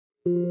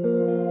Hi,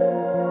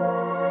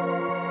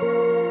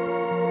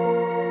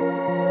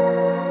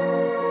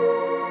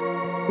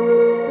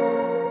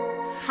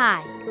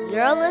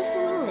 you're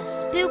listening to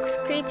Spooks,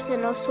 Creeps,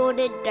 and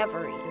Assorted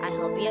Devilry. I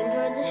hope you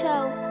enjoyed the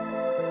show.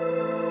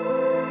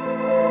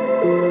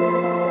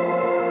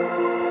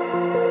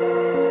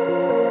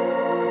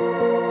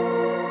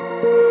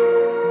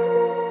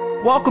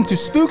 Welcome to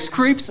Spooks,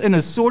 Creeps, and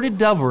Assorted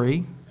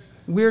Devilry,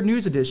 Weird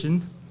News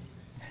Edition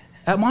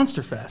at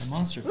Monsterfest.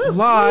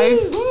 Live,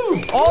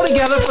 all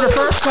together for the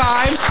first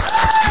time,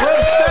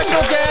 with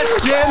special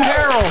guest Jim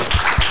Harold.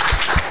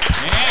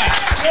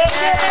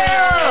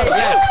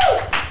 Yes.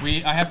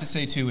 I have to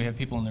say, too, we have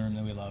people in the room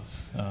that we love.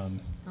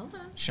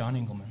 Sean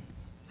Engelman.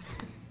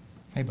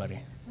 Hey, buddy.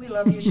 We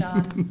love you,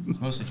 Sean.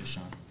 It's mostly just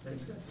Sean.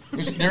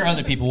 There are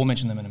other people. We'll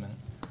mention them in a minute.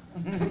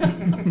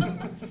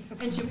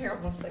 And Jim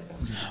Harold will say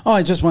something. Oh,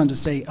 I just wanted to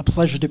say a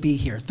pleasure to be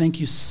here. Thank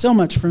you so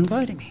much for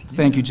inviting me.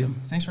 Thank you, Jim.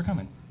 Thanks for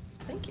coming.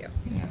 Thank you.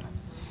 Yeah.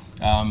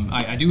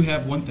 I do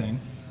have one thing.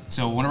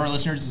 So one of our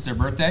listeners, it's their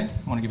birthday.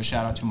 I want to give a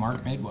shout out to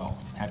Mark Madewell.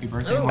 Happy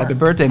birthday, Mark. Happy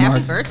birthday, Mark.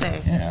 Happy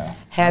birthday. Yeah.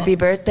 Happy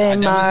birthday,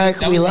 Mark.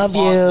 That we was love an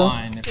applause you.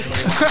 Line. Thank you.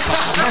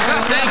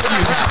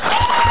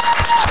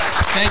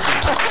 Thank you.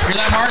 Hear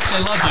that, Mark?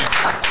 They love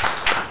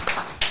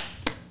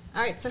you.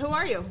 All right, so who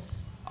are you?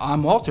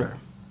 I'm Walter.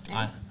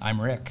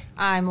 I'm Rick.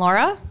 I'm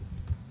Laura.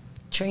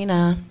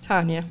 Trina.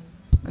 Tanya.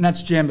 And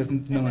that's Jim if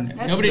no one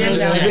Nobody knows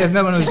Jim. If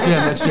no one knows Jim,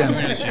 that's Jim.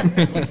 Nobody knows Jim.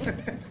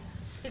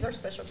 He's our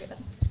special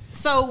guest.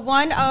 So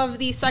one of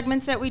the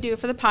segments that we do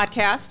for the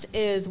podcast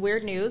is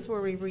Weird News,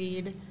 where we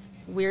read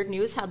weird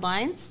news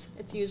headlines.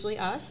 It's usually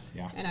us,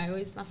 and I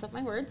always mess up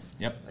my words.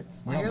 Yep.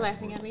 That's why you're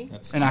laughing at me.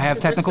 And I have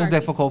technical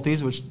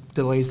difficulties, which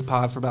delays the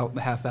pod for about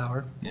a half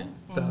hour. Yeah.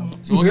 So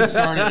we'll get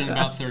started in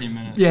about 30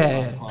 minutes.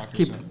 Yeah.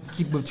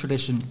 Keep with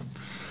tradition.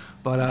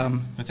 But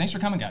thanks for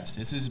coming, guys.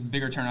 This is a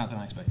bigger turnout than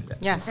I expected.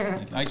 Yes.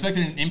 I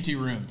expected an empty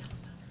room.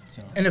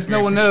 So, and if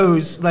no one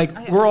knows,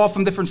 we're all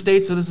from different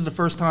states, so this is the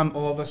first time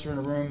all of us are in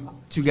a room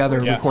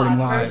together recording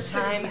live.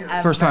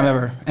 First time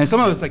ever. And some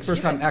of us,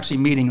 first time actually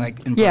meeting, in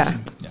person. Yeah.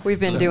 We've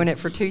been doing it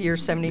for 2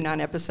 years,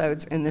 79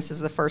 episodes, and this is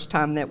the first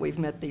time that we've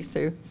met these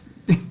two.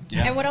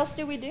 Yeah. And what else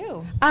do we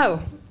do?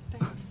 Oh.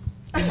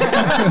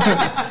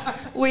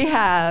 We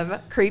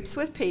have Creeps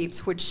with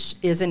Peeps, which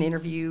is an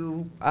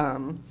interview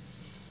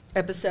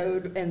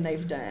episode, and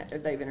they've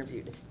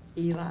interviewed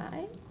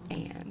Eli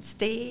and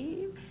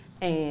Steve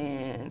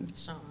and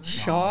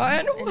Sean.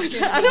 I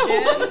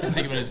didn't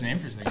think about his name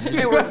for a second.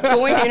 We're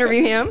going to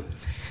interview him,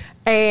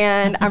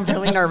 and I'm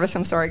really nervous.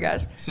 I'm sorry,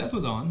 guys. Seth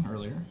was on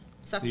earlier.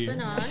 Seth's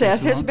been on.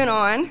 Seth has been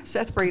on,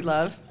 Seth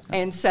Breedlove,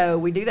 and so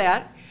we do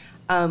that.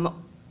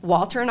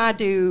 Walter and I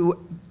do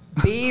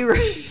B.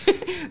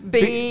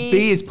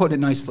 B is putting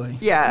it nicely.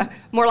 Yeah,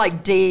 more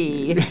like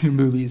D.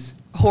 Movies.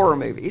 Horror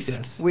movies.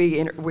 Yes.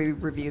 We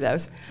review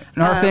those.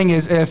 And our thing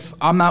is, if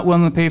I'm not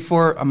willing to pay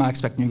for it, I'm not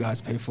expecting you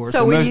guys to pay for it.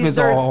 So we most of use it's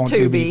all on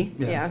Tubi.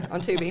 Tubi. Yeah,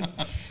 on Tubi.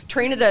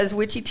 Trina does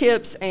Witchy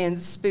Tips and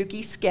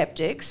Spooky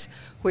Skeptics,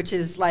 which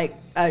is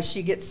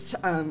she gets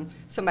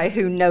somebody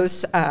who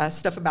knows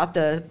stuff about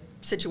the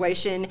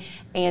situation,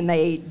 and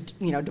they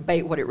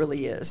debate what it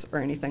really is or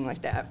anything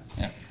like that.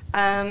 Yeah.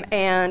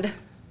 And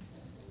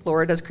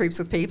Laura does Creeps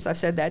with Peeps. I've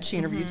said that. She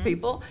interviews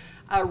people.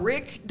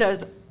 Rick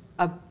does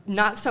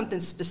not something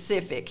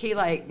specific. He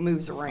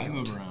moves around. I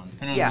move around,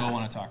 depending on who I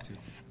want to talk to.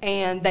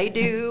 And they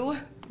do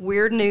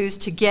Weird News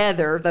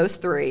together, those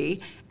three,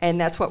 and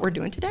that's what we're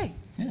doing today.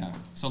 Yeah.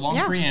 So long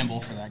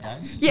preamble for that,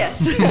 guys. Yes.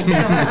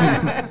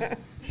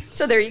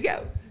 So there you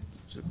go.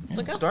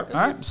 Start.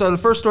 All right. So the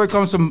first story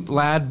comes from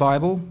Lad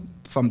Bible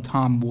from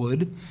Tom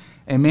Wood.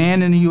 A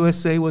man in the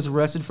USA was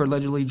arrested for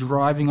allegedly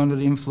driving under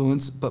the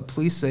influence, but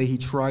police say he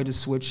tried to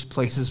switch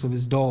places with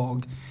his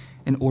dog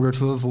in order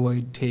to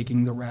avoid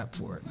taking the rap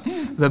for it.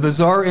 The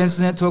bizarre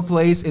incident took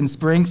place in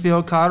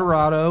Springfield,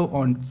 Colorado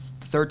on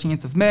the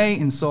 13th of May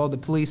and saw the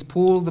police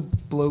pull the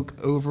bloke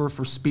over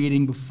for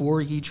speeding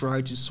before he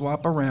tried to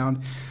swap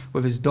around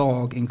with his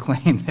dog and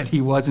claimed that he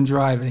wasn't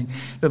driving.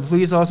 The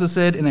police also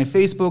said in a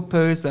Facebook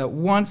post that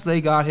once they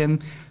got him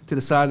to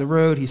the side of the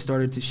road, he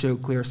started to show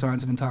clear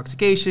signs of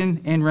intoxication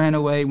and ran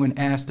away when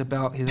asked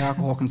about his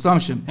alcohol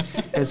consumption.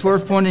 It's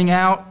worth pointing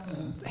out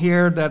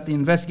here that the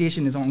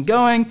investigation is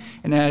ongoing,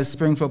 and as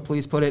Springfield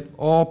police put it,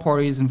 all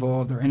parties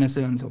involved are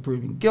innocent until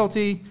proven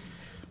guilty.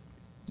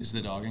 Is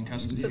the dog in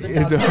custody? So No,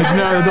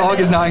 the dog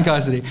is not in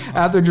custody.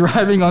 After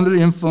driving under the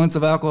influence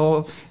of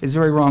alcohol is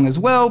very wrong as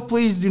well.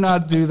 Please do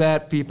not do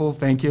that, people.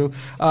 Thank you.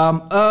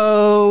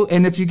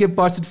 And if you get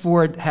busted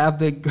for it, have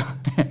the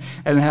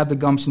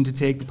gumption to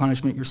take the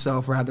punishment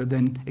yourself rather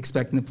than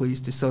expecting the police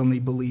to suddenly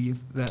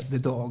believe that the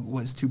dog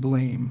was to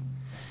blame.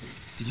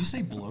 Did you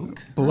say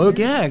bloke? Bloke,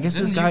 yeah. I guess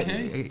Is this that guy,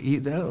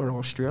 in the UK? or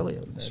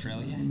Australia.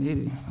 Australia?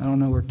 Maybe. I don't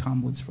know where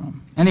Tom Wood's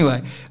from.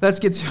 Anyway, let's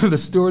get to the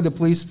story. The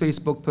police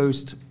Facebook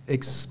post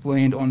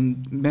explained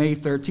on May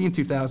 13,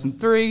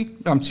 2023,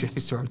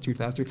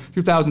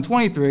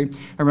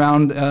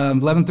 around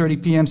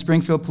 11:30 p.m.,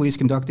 Springfield police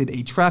conducted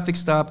a traffic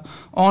stop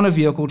on a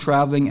vehicle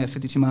traveling at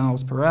 52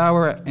 miles per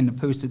hour in the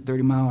posted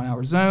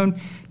 30-mile-an-hour zone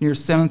near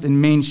 7th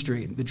and Main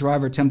Street. The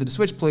driver attempted to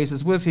switch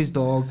places with his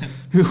dog,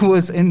 who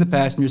was in the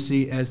passenger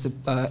seat, as the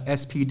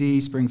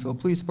SPD, Springfield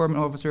Police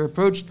Department officer,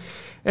 approached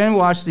and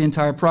watched the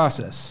entire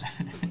process.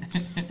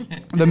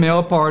 The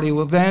male party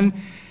will then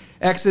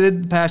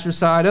exited the passenger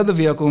side of the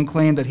vehicle and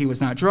claimed that he was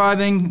not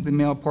driving. The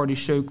male party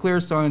showed clear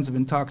signs of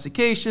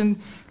intoxication.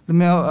 The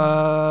male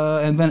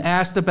and then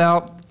asked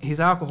about his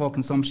alcohol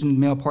consumption. The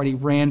male party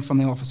ran from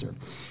the officer.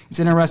 It's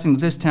interesting that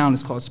this town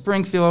is called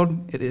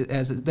Springfield,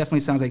 as it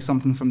definitely sounds like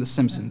something from The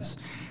Simpsons.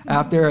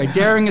 After a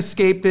daring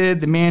escape bid,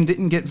 the man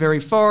didn't get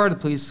very far. The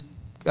police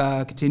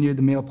continued.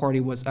 The male party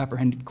was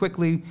apprehended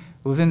quickly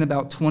within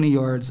about 20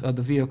 yards of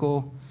the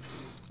vehicle.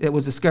 It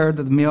was discovered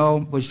that the male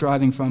was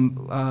driving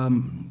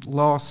from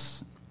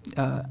Las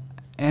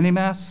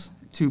Animas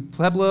to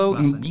Pueblo,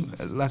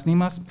 Las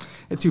Nimas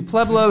to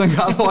Pueblo, and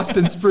got lost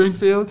in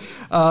Springfield.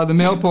 The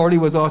male party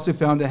was also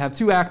found to have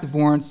two active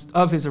warrants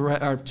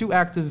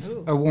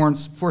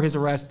for his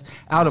arrest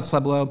out of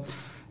Pueblo.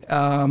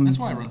 That's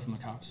why I run from the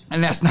cops.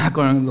 And that's not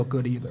going to look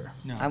good either.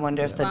 No. I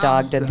wonder if the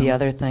dog did the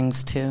other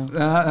things too.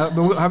 But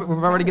we've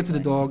already get to the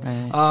dog.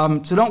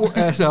 Right.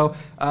 So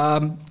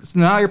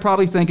now you're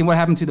probably thinking, what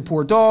happened to the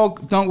poor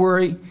dog? Don't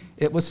worry,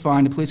 it was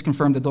fine. The police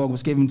confirmed the dog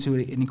was given to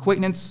an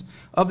acquaintance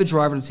of the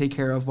driver to take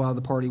care of while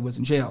the party was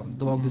in jail.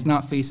 The dog does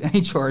not face any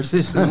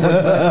charges and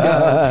was let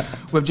go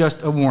with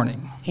just a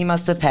warning. He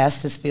must have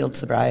passed his field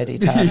sobriety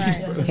test.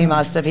 He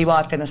must have. He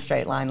walked in a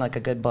straight line like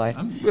a good boy.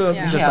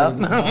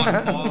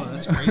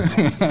 That's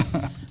crazy.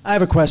 I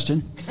have a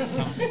question.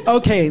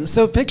 Okay,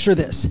 so picture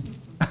this.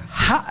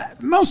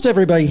 Most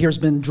everybody here has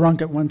been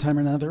drunk at one time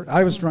or another.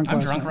 I was drunk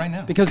last night. I'm drunk right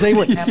now. Because they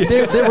were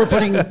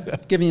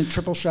giving you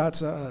triple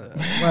shots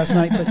last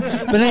night.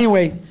 But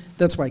anyway,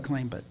 that's why I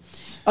claim. But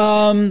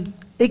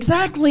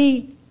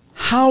exactly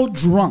how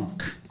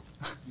drunk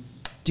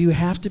do you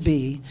have to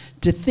be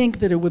to think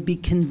that it would be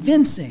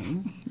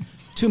convincing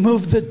to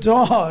move the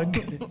dog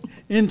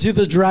into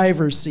the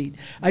driver's seat?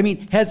 I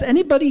mean, has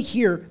anybody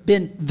here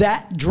been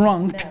that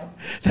drunk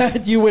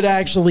that you would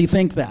actually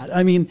think that?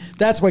 I mean,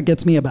 that's what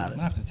gets me about it. I'm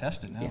going to have to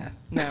test it now. Yeah,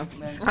 no.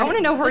 I want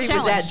to know where he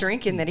was at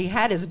drinking that he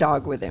had his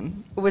dog with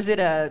him. Was it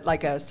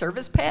like a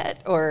service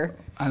pet or?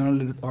 I don't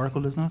know, the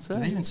article does not say.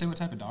 Did they even say what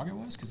type of dog it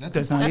was? Because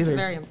That's not either.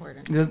 very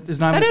important.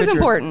 There's not That a is picture.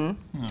 important.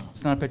 No.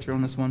 It's not a picture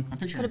on this one. I'm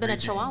picturing Could have been a Great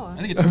Dane. Chihuahua. I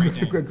think it's a Great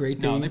Dane. A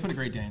Great No, Dane. they put a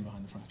Great Dane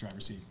behind the front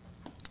driver's seat.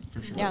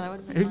 For sure. Yeah, that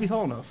would have been He'd be fun.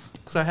 tall enough,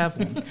 because I have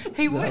one.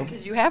 He would,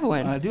 because you have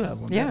one. I do have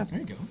one. Yeah. There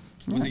you go.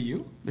 Was it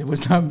you? It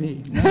was not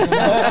me.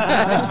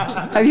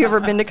 Have you ever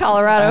been to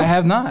Colorado? I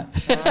have not.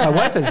 My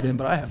wife has been,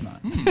 but I have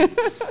not.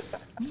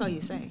 So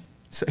you say.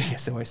 So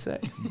I say.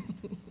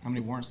 How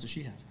many warrants does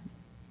she have?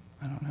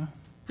 I don't know.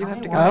 You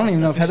have to I don't go.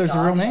 even know if Heather's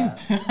a real name.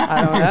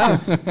 I don't know.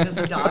 Does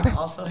the dog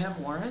also have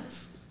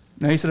warrants?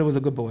 No, he said it was a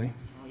good boy.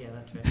 Oh yeah,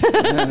 that's right.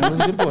 Yeah, it was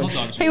a good boy. All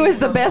dogs, He was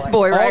the best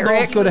boy, right, All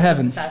dogs Rick? go to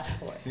heaven. That's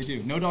the boy. they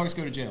do. No dogs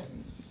go to jail.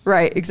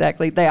 Right,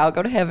 exactly. They all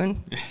go to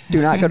heaven.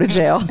 Do not go to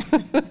jail. You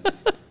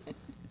want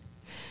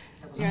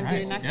to do All the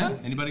right. next Yeah. one?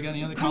 Anybody got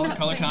any other I'm color not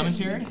saying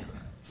commentary? anything.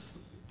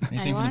 Anything from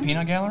Anyone? the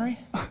peanut gallery?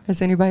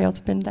 Has anybody else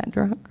been that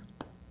drunk?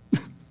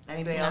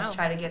 Anybody else No.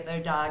 try to get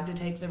their dog to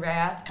take the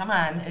rat? Come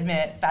on,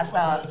 admit, fess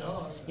up.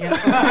 Yep.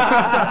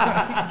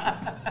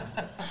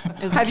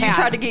 Have you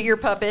tried to get your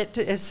puppet,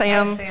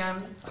 Sam,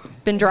 Sam.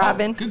 been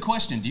driving? Oh, good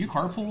question. Do you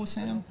carpool with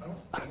Sam?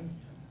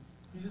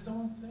 He's his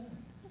own thing.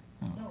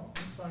 No,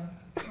 it's fine.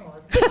 No,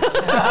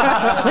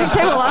 Leave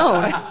Sam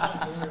alone.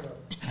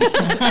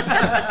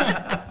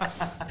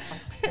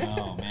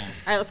 Oh, man.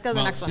 All right, let's go to the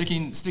Well, next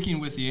one. sticking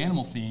with the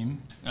animal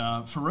theme,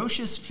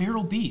 ferocious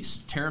feral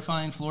beast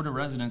terrifying Florida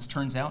residents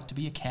turns out to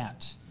be a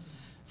cat.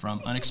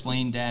 From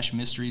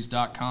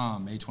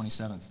unexplained-mysteries.com, May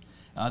 27th.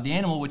 The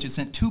animal, which had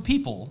sent 2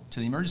 people to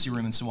the emergency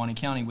room in Suwannee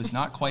County, was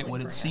not quite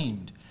what it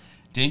seemed.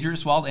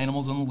 Dangerous wild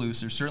animals on the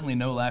loose are certainly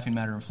no laughing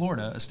matter in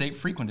Florida, a state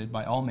frequented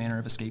by all manner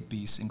of escaped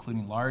beasts,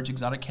 including large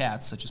exotic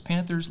cats such as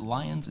panthers,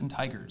 lions, and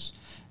tigers.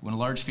 When a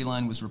large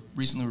feline was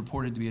recently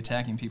reported to be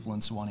attacking people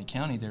in Suwannee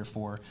County,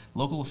 therefore,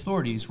 local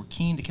authorities were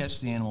keen to catch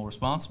the animal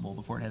responsible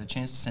before it had a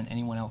chance to send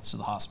anyone else to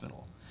the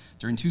hospital.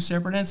 During 2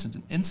 separate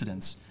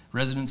incidents,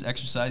 residents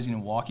exercising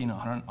and walking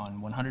on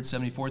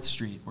 174th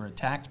Street were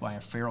attacked by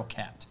a feral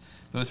cat.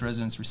 Both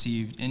residents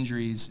received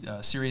injuries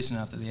serious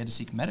enough that they had to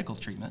seek medical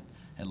treatment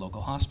at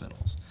local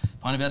hospitals.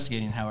 Upon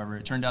investigating, however,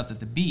 it turned out that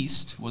the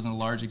beast wasn't a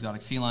large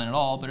exotic feline at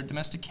all, but a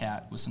domestic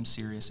cat with some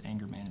serious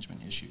anger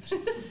management issues.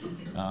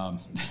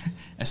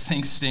 As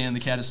things stand, the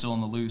cat is still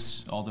on the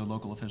loose, although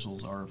local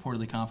officials are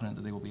reportedly confident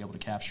that they will be able to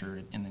capture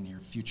it in the near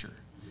future.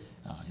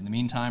 In the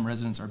meantime,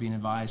 residents are being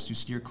advised to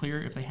steer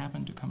clear if they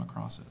happen to come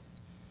across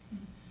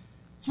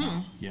it.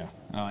 Yeah.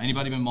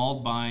 Anybody been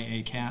mauled by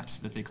a cat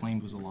that they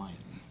claimed was a lion?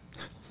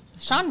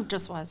 Sean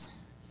just was.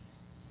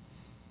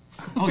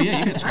 Oh, yeah,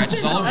 you got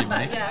scratches all over you,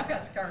 buddy. Yeah, I've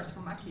got scars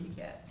from my kitty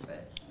cats,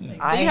 but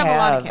I you have a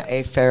lot of have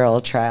cats. a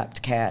feral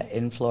trapped cat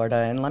in Florida,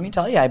 and let me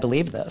tell you, I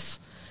believe this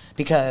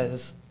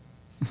because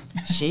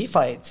she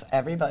fights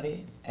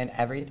everybody and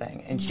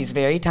everything, and she's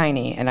very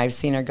tiny, and I've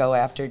seen her go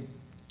after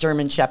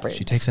German Shepherds.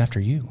 She takes after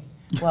you.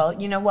 Well,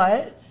 you know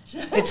what?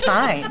 It's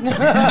fine.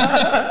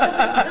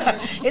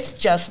 It's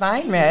just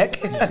fine, Rick.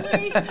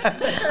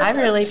 I'm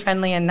really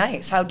friendly and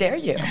nice. How dare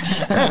you?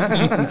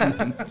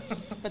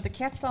 But the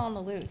cat's still on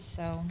the loose,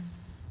 so.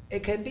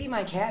 It could be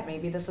my cat.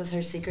 Maybe this is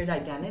her secret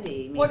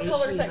identity. Maybe what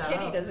color is she's that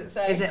kitty? out. Does it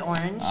say? Is it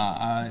orange?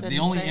 The Didn't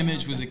only say.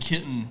 image was a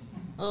kitten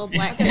A little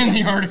black in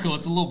the article.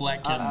 It's a little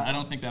black kitten. I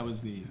don't think that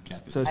was the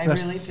cat. So it's I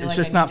just, really feel it's like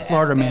just I need not to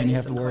Florida ask man Maddie you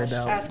have to some worry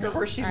questions. about. Ask her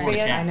where she's Florida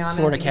been. cat. I know I'm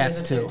Florida gonna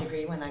cats, give it a too. third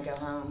degree when I go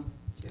home.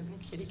 Do you have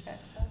any kitty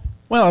cat stuff?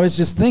 Well, I was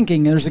just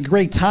thinking there's a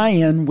great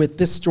tie-in with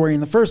this story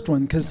and the first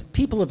one because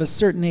people of a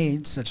certain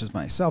age, such as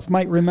myself,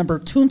 might remember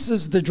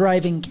Toonces the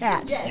Driving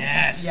Cat.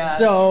 Yes. Yes.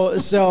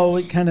 So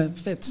it kind of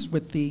fits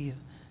with the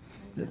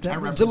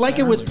referenced like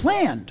that it was earlier.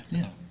 planned.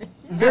 Yeah.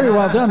 Very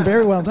well done.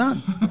 Very well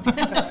done.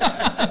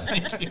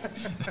 Thank you.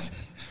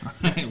 All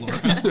right, Laura.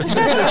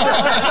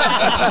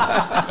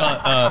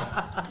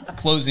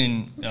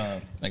 Closing,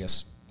 I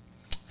guess,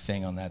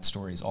 thing on that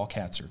story is all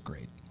cats are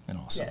great and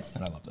awesome, Yes.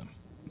 and I love them.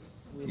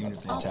 Even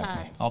if they All attack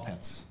me. pets. All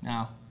pets.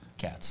 No,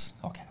 cats.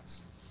 All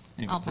cats.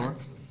 Anyway, All Laura?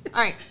 pets.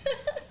 All right.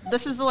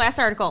 This is the last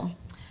article.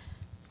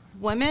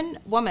 Woman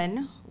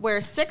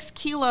wears 6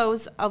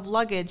 kilos of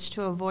luggage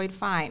to avoid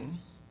fine.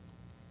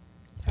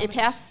 How A much?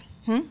 pass.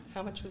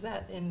 How much was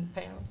that in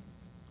pounds?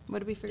 What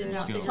did we figure Didn't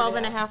out? you figure it 12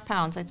 and a out? half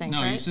pounds, I think,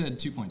 No, right? you said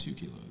 2.2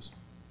 kilos.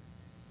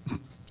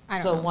 I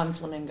don't So know. one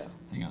flamingo.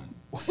 Hang on.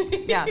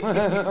 Yes.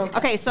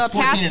 Okay, so It's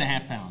 14 and a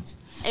half pounds.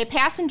 a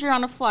passenger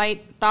on a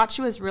flight thought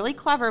she was really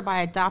clever by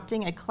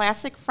adopting a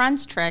classic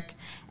Friends trick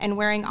and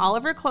wearing all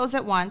of her clothes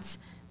at once,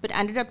 but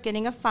ended up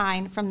getting a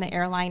fine from the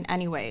airline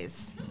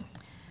anyways.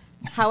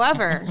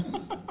 However,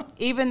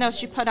 even though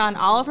she put on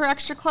all of her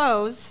extra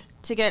clothes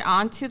to get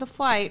onto the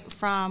flight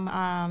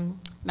from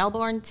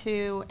Melbourne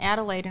to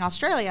Adelaide in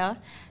Australia,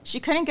 she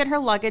couldn't get her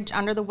luggage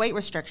under the weight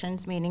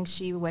restrictions, meaning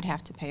she would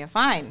have to pay a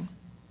fine.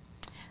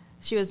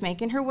 She was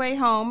making her way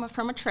home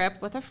from a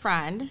trip with a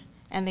friend,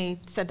 and they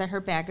said that her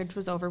baggage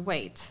was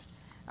overweight.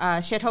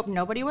 She had hoped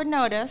nobody would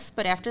notice,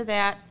 but after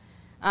that,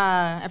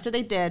 after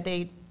they did,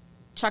 they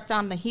chucked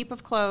on the heap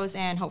of clothes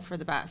and hoped for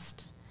the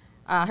best.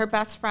 Her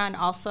best friend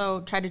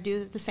also tried to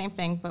do the same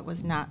thing, but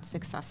was not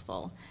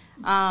successful.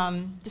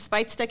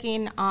 Despite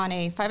sticking on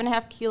a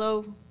 5.5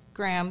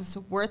 kilograms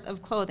worth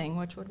of clothing,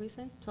 which, what did we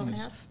say, 12 and a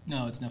half?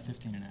 No, it's now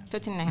 15 and a half.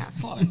 15 and a half.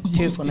 It's a lot of Two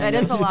clothes. flamingos. That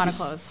is a lot of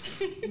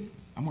clothes.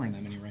 I'm wearing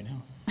that many right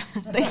now.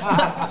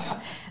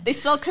 They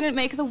still couldn't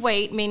make the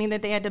weight, meaning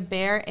that they had to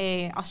bear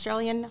a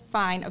Australian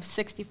fine of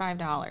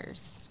 $65.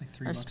 It's like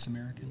 $3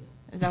 American.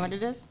 Is that what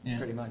it is? Yeah.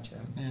 Pretty much,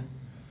 yeah.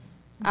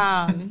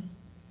 Yeah.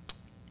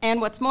 And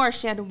what's more,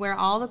 she had to wear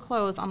all the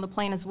clothes on the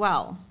plane as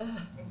well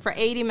for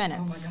 80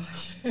 minutes. Oh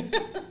my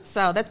gosh.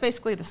 So that's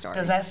basically the story.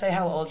 Does that say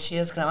how old she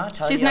is? Because I'm not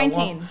telling She's you.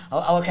 19.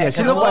 Oh, okay. Yeah, she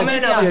 'Cause a looked like-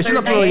 woman of yeah, a she certain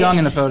looked really young age,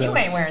 in the photo. You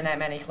ain't wearing that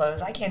many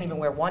clothes. I can't even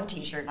wear one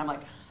T-shirt. And I'm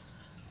like,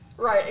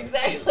 Right,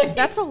 exactly.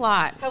 That's a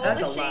lot. How old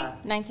that's is a she?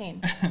 lot.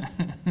 19.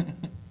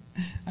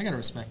 I gotta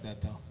respect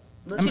that though.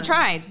 She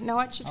tried. You know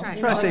what? She tried.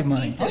 Try to save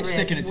money. I like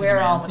sticking it to Wear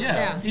the all man. the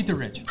Yeah, clothes. eat the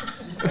rich.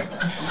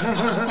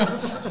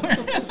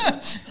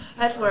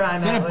 That's where I'm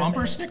Is at. that a with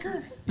bumper it.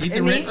 sticker? Eat It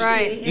the needs rich. to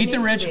Right. be. It Eat the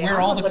needs rich, to be. wear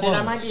I'm all the gonna put it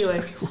on my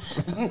clothes.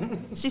 Buick.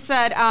 She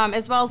said,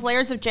 as well as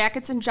layers of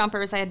jackets and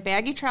jumpers, I had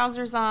baggy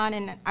trousers on,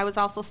 and I was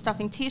also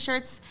stuffing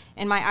T-shirts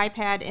and my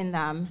iPad in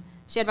them.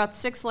 She had about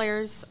 6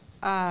 layers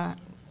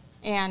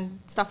and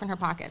stuff in her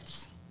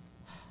pockets.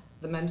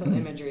 The mental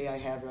imagery I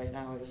have right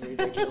now is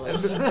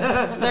ridiculous.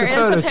 There is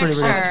a photo's pretty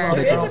picture.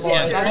 ridiculous. There is a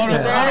Yeah, picture. the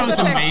photo, There is photo's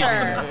a amazing.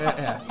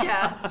 picture.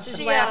 Yeah.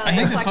 She, laughing. I think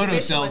looks the like photo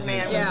Michelin sells Man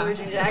it. with Yeah. a blue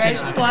jean Guys, jacket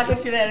she's on. walking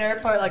through that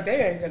airport like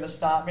they ain't gonna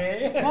stop me.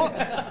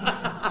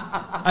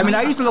 I mean,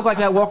 I used to look like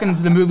that walking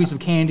into the movies with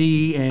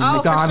candy and Oh, for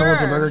McDonald's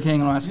sure. and Burger King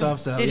and all that stuff.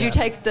 So Did yeah. you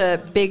take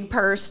the big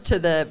purse to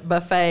the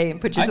buffet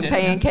and put you I some did.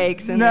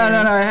 pancakes in No, there?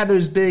 no, no. I had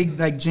those big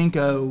like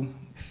Jinko.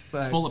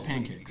 Like, Full of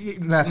pancakes.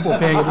 Not full of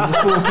pancakes, just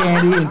full of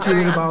candy and 2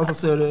 liter bottles of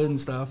soda and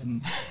stuff.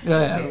 And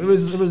yeah, it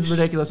was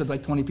ridiculous with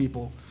like 20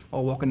 people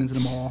all walking into the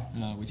mall.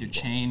 With your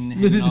chain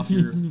hanging off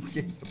your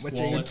What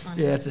wallet.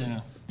 Yeah, that's it. Yeah.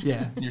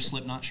 Yeah. And your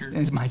Slipknot shirt.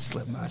 It's my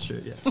Slipknot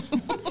shirt, yes.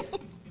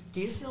 Do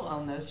you still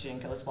own those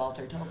Jinkos,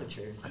 Walter? Tell the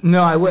truth.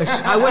 No, I wish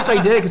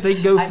I did because they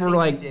go I for think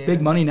like you do.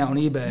 big money now on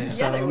eBay.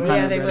 So they I'm would. kinda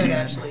Yeah, they would regretting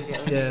that. actually do.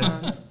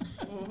 Yeah.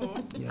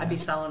 I'd be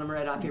selling them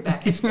right off your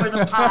back. It's for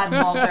the pod,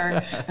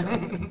 Walter.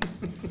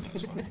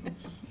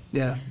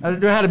 Yeah,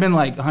 there had been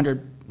like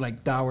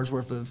 $100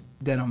 worth of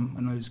denim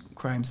in those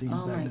crime scenes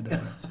Oh back my in the day.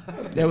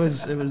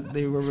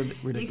 They were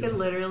ridiculous. You could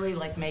literally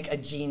like make a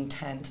jean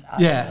tent out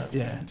Yeah, of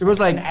those. yeah. pants. There was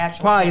like An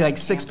actual probably tent like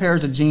 6 canvas.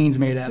 pairs of jeans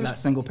made out of that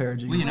single pair of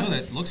jeans. Well, you know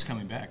that looks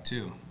coming back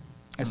too.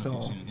 I saw.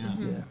 You've seen it, yeah.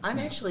 Yeah. I'm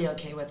actually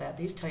okay with that.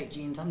 These tight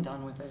jeans, I'm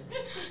done with it.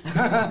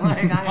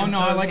 Oh no,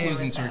 I like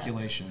losing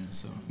circulation.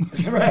 So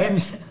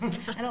Right.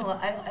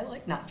 I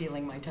like not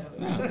feeling my toes.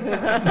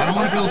 I don't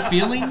want to feel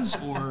feelings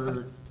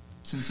or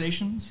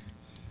sensations.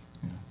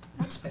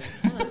 That's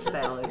fair. That's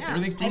valid.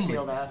 Everything's I tingly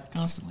feel that.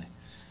 constantly.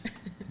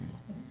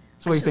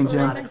 So what do you think,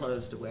 There's a lot Jim? of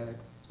clothes to wear.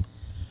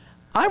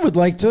 I would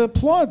like to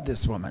applaud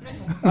this woman.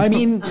 I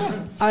mean,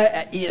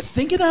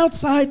 thinking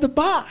outside the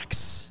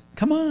box.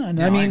 Come on.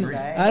 Yeah, I I mean, agree.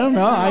 I don't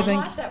know. I How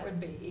think. hot that would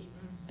be.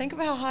 Think of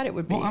how hot it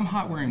would be. Well, I'm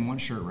hot wearing one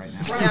shirt right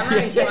now. Yeah, I'm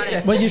already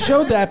sweating. When you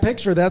showed that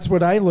picture, that's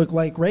what I look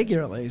like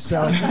regularly.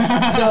 So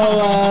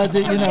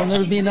there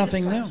would be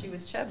nothing new. She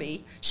was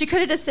chubby. She could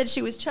have just said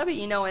she was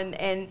chubby,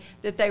 and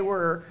that they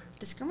were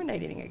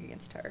discriminating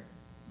against her.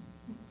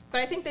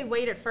 But I think they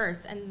waited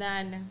first, and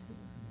then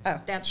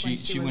that's when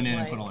She was went in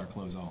like, and put all her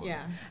clothes on.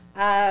 Yeah. Oh,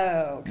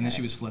 okay. And then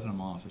she was flipping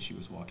them off as she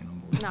was walking on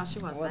board. No, she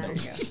wasn't. Well, there you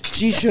go.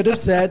 She should have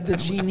said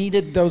that she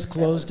needed those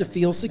clothes to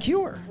feel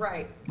secure.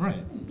 Right.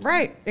 Right.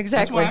 Right. That's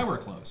Exactly. why I wear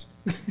clothes.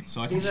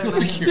 So I can These are feel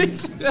secure.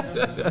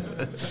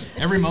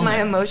 Every It's my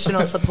moment.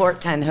 emotional support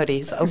 10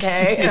 hoodies,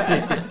 okay?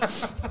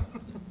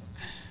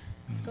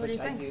 So what do you Which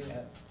I think? do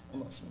have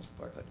emotional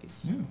support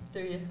hoodies. Yeah. Do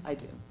you? I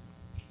do.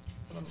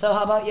 So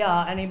how about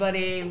y'all?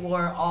 Anybody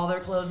wore all their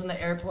clothes in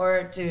the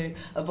airport to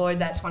avoid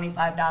that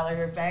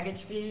 $25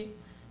 baggage fee?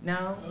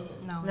 No?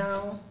 No.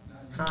 No?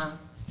 Huh?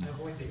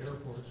 Avoid the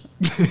airports.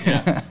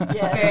 Yeah.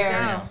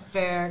 Fair.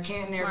 Fair.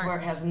 Canton Smart.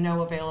 Airport has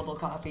no available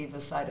coffee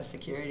this side of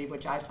security,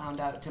 which I found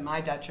out to my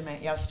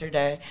detriment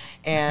yesterday.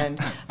 And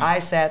I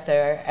sat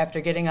there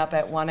after getting up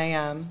at 1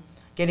 a.m.,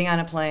 getting on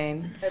a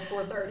plane At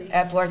 4:30.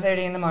 at 4:30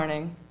 in the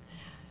morning,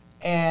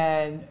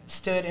 and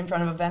stood in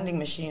front of a vending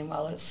machine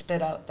while it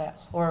spit out that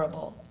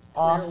horrible,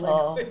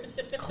 awful,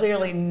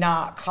 clearly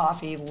not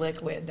coffee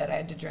liquid that I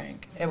had to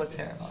drink. It was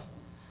terrible.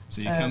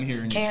 So you come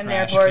here and you Canton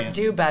trash Airport,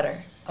 Canton. do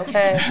better,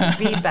 okay?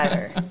 Be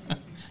better.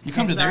 You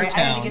come to Sorry, their I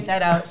had to town. get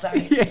that out. Sorry.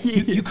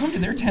 You come to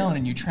their town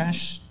and you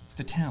trash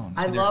the town.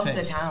 I to their love the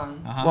face.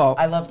 town. Uh-huh. Well,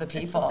 I love the It's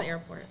people. just the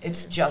airport.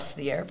 It's just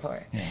the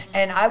airport. Yeah.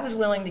 And I was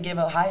willing to give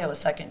Ohio a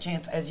second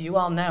chance. As you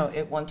all know,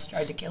 it once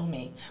tried to kill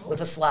me with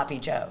a sloppy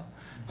Joe.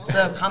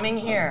 So coming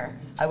here,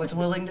 I was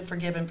willing to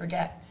forgive and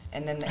forget.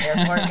 And then the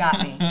airport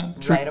got me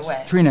right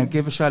away. Trina,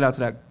 give a shout out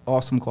to that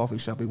awesome coffee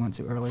shop we went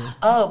to earlier.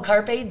 Oh,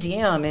 Carpe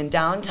Diem in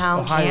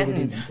downtown Ohio Canton.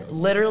 Redeeming Service.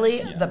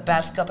 Literally the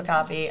best cup of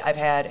coffee I've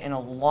had in a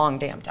long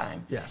damn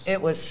time. Yes.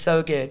 It was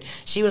so good.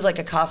 She was like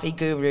a coffee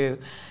guru.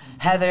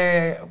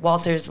 Heather,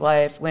 Walter's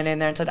wife, went in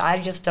there and said,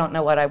 I just don't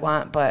know what I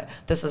want, but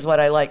this is what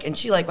I like. And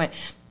she like went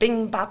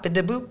bing, bop, da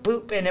boop,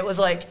 boop. And it was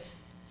like,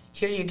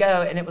 here you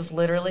go. And it was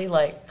literally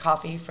like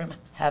coffee from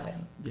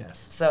heaven.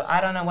 Yes. So I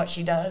don't know what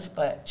she does,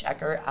 but check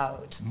her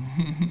out.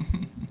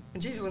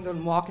 And she's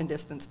within walking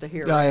distance to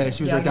here. Yeah,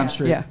 she was Yeah, right down yeah. the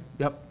street. Yeah.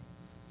 Yep.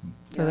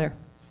 So there.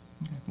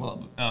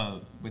 Well,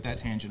 with that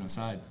tangent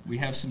aside, we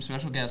have some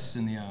special guests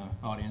in the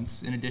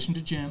audience. In addition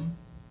to Jim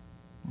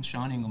and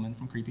Sean Engelman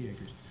from Creepy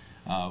Acres,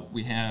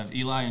 we have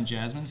Eli and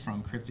Jasmine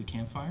from Cryptid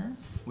Campfire,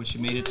 which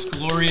made its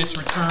glorious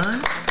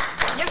return.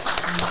 Yep.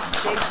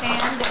 Big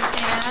fan, big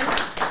fan.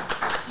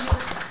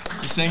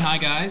 So say hi,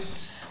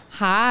 guys.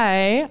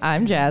 Hi,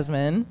 I'm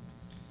Jasmine.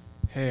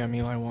 Hey, I'm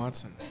Eli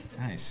Watson.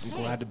 Nice.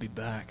 I'm glad to be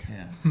back.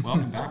 Yeah.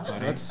 Welcome back,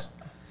 buddy.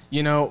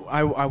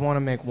 I want to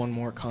make one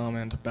more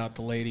comment about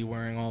the lady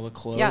wearing all the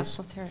clothes. Yes,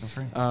 let's hear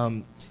it.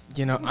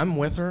 I'm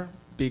with her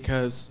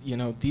because,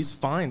 these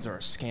fines are a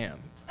scam.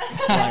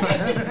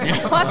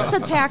 Plus the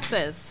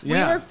taxes.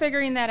 Yeah. We were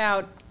figuring that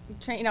out.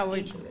 Trying to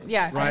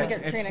Right?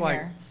 get It's Trina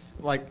here.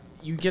 like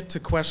you get to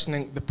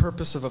questioning the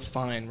purpose of a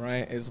fine,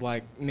 right? Is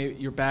like maybe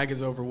your bag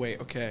is overweight.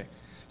 Okay.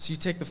 So you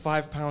take the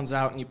 5 pounds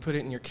out and you put it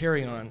in your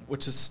carry-on,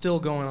 which is still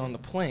going on the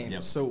plane.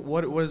 Yep. So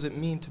what does it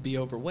mean to be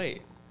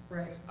overweight?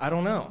 Right. I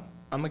don't know.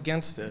 I'm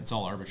against it. It's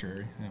all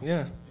arbitrary.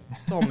 Yeah.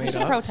 It's all We made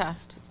should up.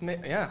 protest.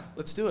 Yeah,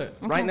 let's do it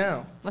right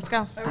now. Let's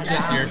go.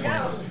 Protest the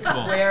airports.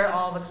 Cool. Wear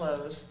all the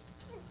clothes.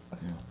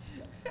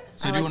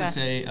 So I I do like want to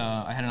that. say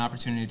I had an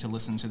opportunity to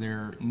listen to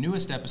their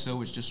newest episode,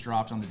 which just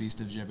dropped on the Beast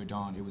of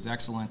Gévaudan. It was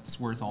excellent. It's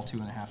worth all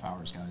 2.5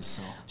 hours, guys.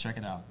 So check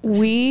it out.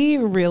 We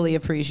really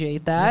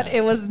appreciate that.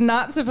 It was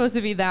not supposed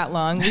to be that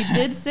long. We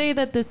did say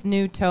that this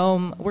new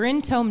tome, we're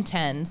in tome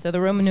 10, so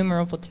the Roman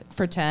numeral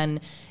for 10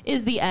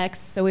 is the X.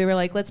 So we were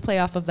like, let's play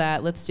off of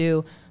that. Let's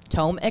do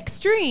tome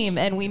extreme.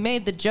 And we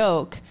made the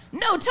joke,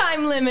 no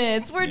time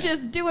limits. We're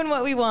just doing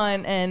what we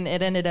want. And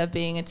it ended up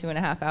being a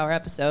 2.5 hour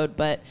episode.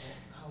 But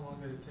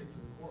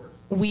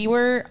we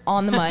were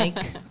on the mic,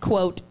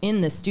 quote,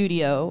 in the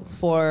studio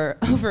for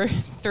over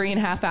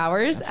 3.5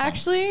 hours,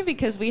 actually,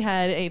 because we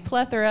had a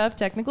plethora of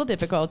technical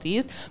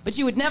difficulties. But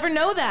you would never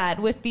know that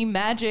with the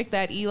magic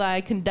that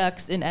Eli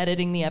conducts in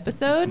editing the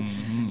episode.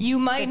 You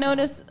might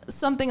notice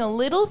something a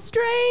little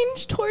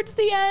strange towards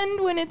the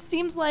end when it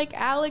seems like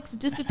Alex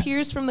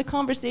disappears from the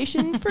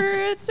conversation for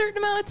a certain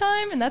amount of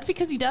time, and that's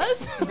because he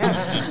does.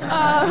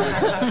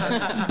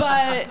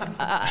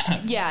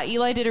 Yeah,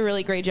 Eli did a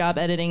really great job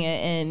editing it,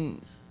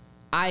 and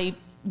I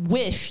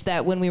wish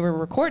that when we were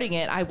recording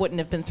it, I wouldn't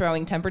have been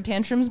throwing temper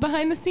tantrums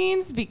behind the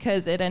scenes,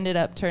 because it ended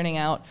up turning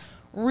out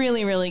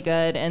really, really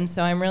good. And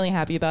so I'm really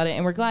happy about it.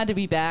 And we're glad to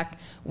be back.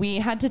 We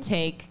had to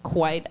take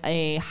quite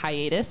a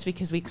hiatus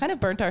because we kind of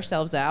burnt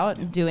ourselves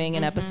out doing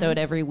an episode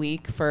every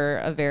week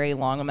for a very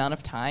long amount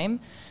of time.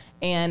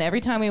 And every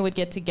time we would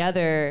get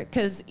together,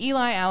 because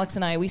Eli, Alex,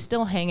 and I, we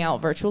still hang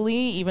out virtually,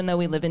 even though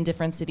we live in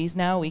different cities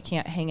now. We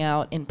can't hang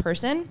out in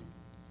person.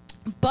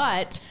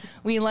 But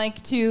we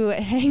like to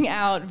hang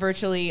out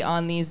virtually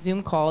on these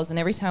Zoom calls. And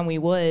every time we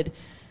would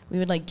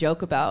like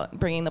joke about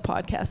bringing the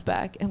podcast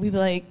back. And we'd be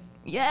like,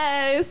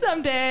 yay,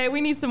 someday,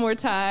 we need some more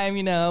time,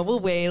 we'll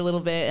wait a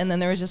little bit. And then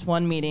there was just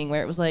one meeting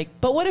where it was like,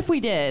 but what if we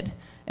did?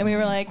 And we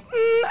were like,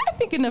 I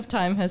think enough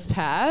time has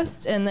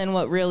passed. And then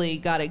what really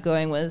got it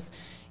going was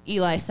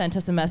Eli sent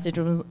us a message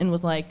and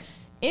was like,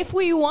 if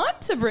we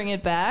want to bring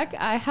it back,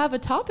 I have a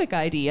topic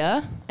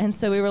idea. And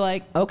so we were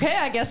like, okay,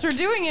 I guess we're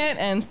doing it.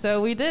 And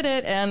so we did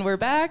it, and we're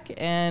back.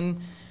 And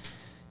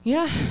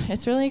yeah,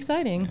 it's really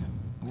exciting.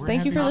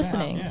 Thank you for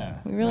listening. Yeah.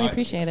 We really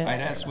appreciate it.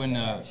 I'd asked when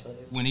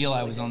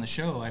Eli was on the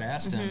show, I'd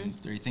asked him,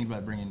 are you thinking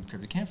about bringing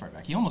Cryptic Campfire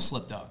back? He almost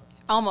slipped up.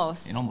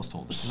 Almost. And almost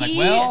told us. He's like,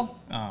 well,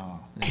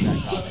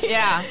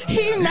 yeah.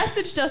 He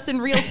messaged us in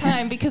real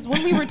time, because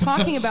when we were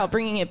talking about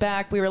bringing it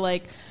back, we were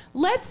like,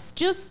 let's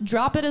just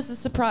drop it as a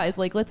surprise.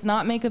 Like, let's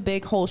not make a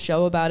big whole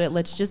show about it.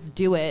 Let's just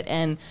do it.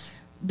 And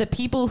the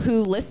people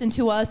who listen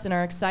to us and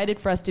are excited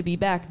for us to be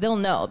back, they'll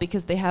know,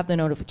 because they have the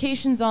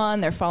notifications on.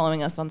 They're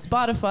following us on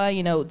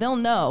Spotify. They'll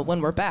know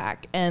when we're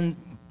back. And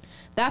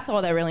that's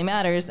all that really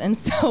matters. And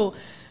so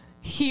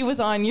he was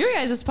on your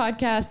guys'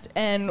 podcast,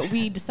 and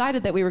we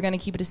decided that we were going to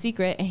keep it a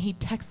secret, and he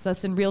texts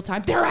us in real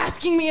time. They're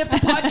asking me if the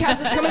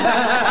podcast is coming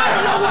back. I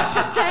don't know what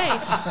to say,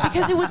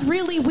 because it was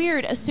really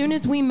weird. As soon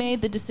as we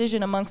made the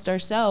decision amongst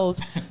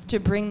ourselves to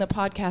bring the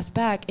podcast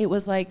back, it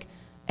was like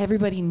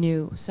everybody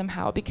knew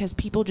somehow, because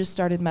people just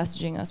started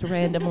messaging us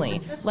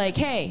randomly. Like,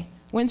 hey,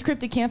 when's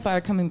Cryptic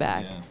Campfire coming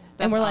back? Yeah.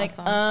 And we're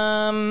awesome.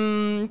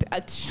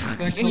 like,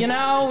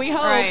 we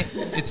hope. Right.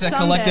 It's that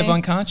collective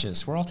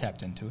unconscious. We're all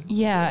tapped into it.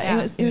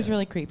 Yeah. It was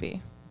really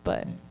creepy,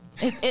 but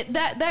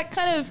that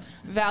kind of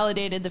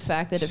validated the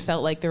fact that it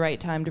felt like the right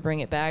time to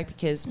bring it back,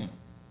 because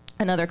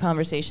another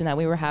conversation that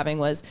we were having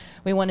was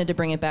we wanted to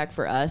bring it back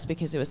for us,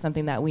 because it was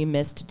something that we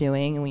missed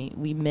doing,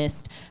 and we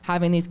missed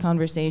having these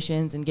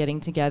conversations and getting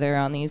together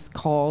on these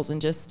calls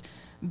and just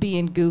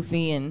being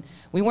goofy, and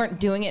we weren't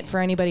doing it for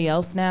anybody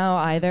else now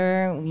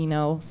either,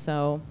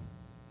 so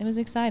it was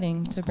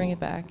exciting to bring it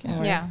back, and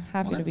we're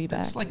happy to be back.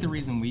 That's like the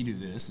reason we do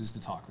this, is to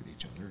talk with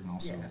each other and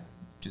also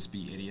just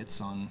be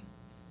idiots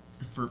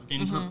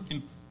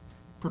in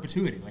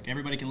perpetuity. Like,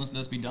 everybody can listen to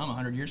us be dumb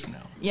 100 years from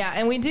now. Yeah,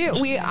 and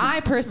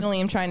I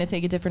personally am trying to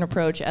take a different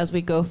approach as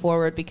we go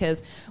forward,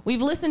 because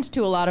we've listened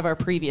to a lot of our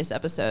previous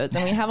episodes,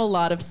 and we have a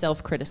lot of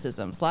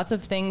self-criticisms, lots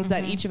of things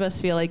that each of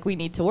us feel like we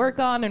need to work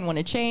on and want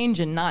to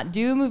change and not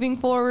do moving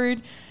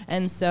forward.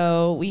 And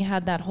so we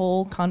had that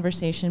whole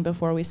conversation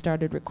before we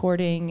started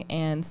recording,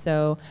 and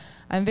so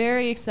I'm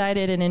very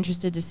excited and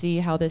interested to see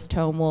how this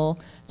tome will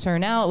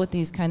turn out with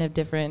these kind of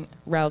different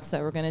routes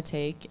that we're going to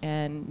take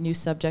and new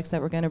subjects that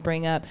we're going to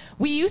bring up.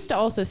 We used to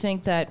also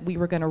think that we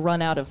were going to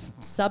run out of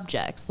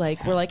subjects.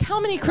 Like, we're like, how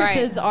many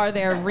cryptids are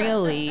there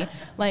really?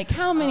 Like,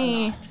 how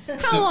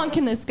long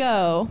can this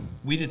go?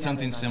 We did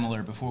something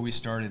similar before we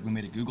started. We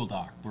made a Google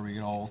Doc where we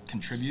could all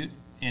contribute,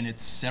 and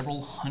it's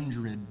several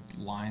hundred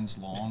lines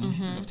long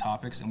of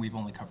topics, and we've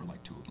only covered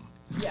like 2 of them.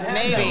 Yeah.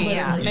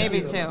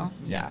 Maybe 2.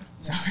 Yeah.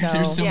 So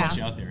there's so much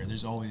out there.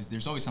 There's always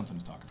something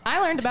to talk about. I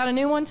learned about a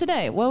new one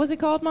today. What was it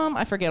called, Mom?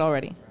 I forget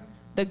already.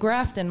 The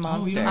Grafton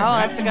Monster. Oh,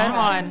 that's a good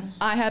one.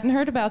 I hadn't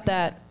heard about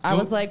that. I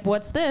was like,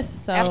 what's this?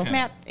 So ask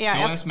Matt. Yeah,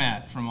 ask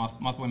Matt from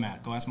Mothboy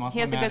Matt. Go ask Mothboy Matt. He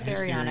has a good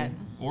theory on it.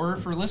 Or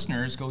for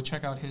listeners, go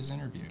check out his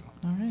interview.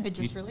 All right. It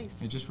just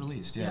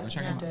released. Yeah, go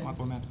check out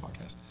Mothboy Matt's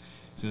podcast.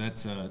 So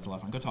it's a lot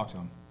of fun. Go talk to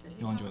him.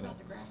 You'll enjoy that.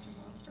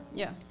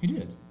 Yeah. He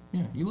did.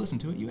 Yeah, you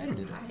listened to it. You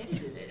edited it. I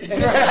edited it.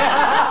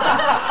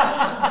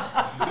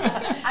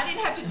 I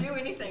didn't have to do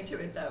anything to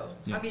it, though.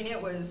 Yeah. I mean,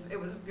 it was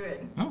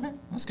good. Okay,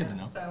 that's good to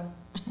know. So.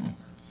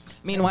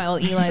 Meanwhile,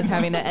 Eli's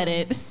having to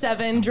edit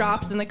 7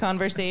 drops in the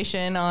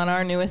conversation on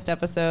our newest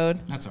episode.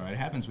 That's all right. It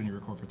happens when you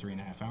record for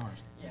 3.5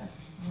 hours. Yeah.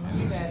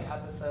 We've had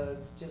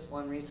episodes, just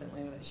one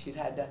recently, that she's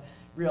had to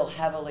real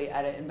heavily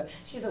edit. And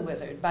she's a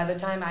wizard. By the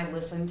time I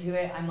listen to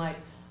it, I'm like,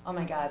 oh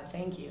my God,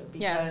 thank you.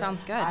 Because it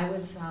sounds good. I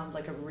would sound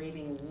like a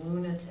raving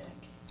lunatic.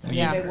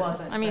 Yeah. If it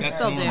wasn't. I mean,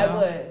 still do. I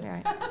would.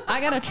 Right.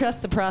 I gotta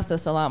trust the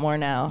process a lot more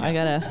now.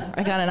 Yeah.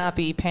 I gotta not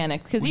be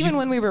panicked, because even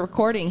when we were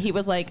recording, he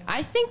was like,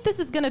 "I think this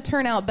is gonna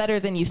turn out better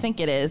than you think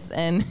it is,"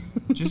 and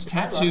just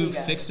tattoo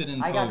fix it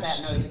in post. I got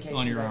that notification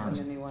on your right arms.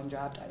 when the new one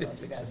dropped. I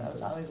love you guys. I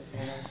was always a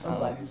fan. I'm so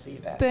glad to see you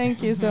back.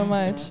 Thank you so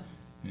much.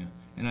 Yeah,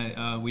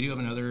 and we do have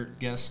another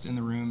guest in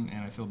the room,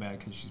 and I feel bad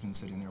because she's been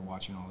sitting there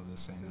watching all of this,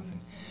 saying nothing.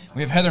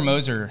 We have Heather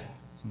Moser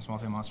from Small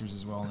Town Monsters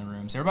as well in the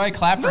room. So everybody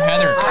clap for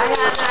Heather.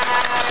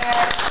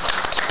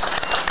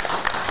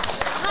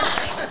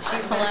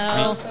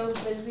 Hello. So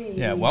busy.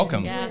 Yeah,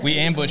 welcome. Yeah. We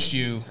ambushed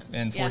you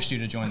and forced you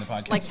to join the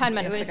podcast. Like 10 It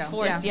minutes was ago.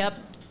 forced. Yeah. Yep,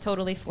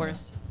 totally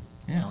forced.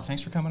 Yeah, well,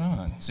 thanks for coming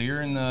on. So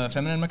you're in the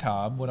Feminine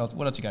Macabre. What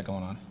else you got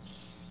going on?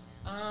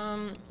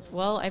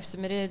 Well, I've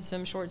submitted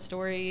some short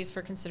stories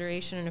for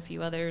consideration and a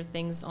few other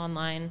things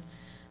online.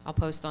 I'll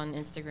post on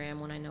Instagram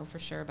when I know for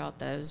sure about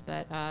those.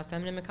 But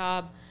Feminine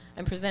Macabre,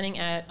 I'm presenting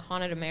at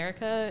Haunted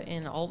America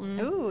in Alton.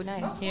 Ooh,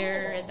 nice.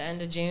 Here at the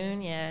end of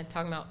June. Yeah,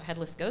 talking about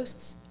headless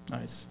ghosts.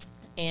 Nice.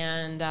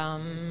 And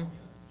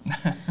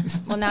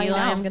Well, now you know.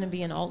 I'm going to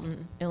be in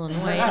Alton,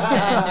 Illinois at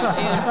the end of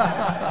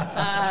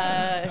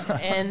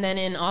June. And then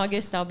in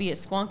August, I'll be at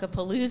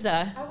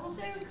Squonkapalooza. I will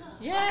too.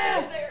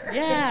 Yeah,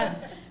 yeah.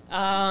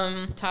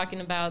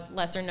 Talking about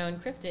lesser-known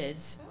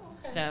cryptids.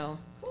 So,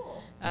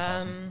 Cool.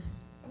 um,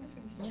 I'm just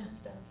gonna be selling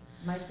stuff.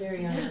 My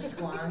theory on the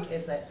squonk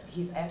is that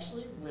he's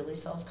actually really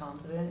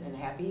self-confident and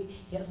happy.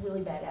 He has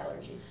really bad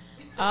allergies.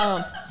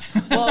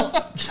 well,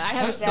 I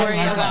have a story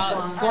about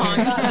Squonk.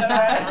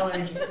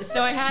 Allergies.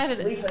 So I had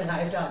Lisa and I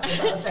have talked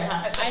about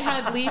that. I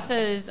had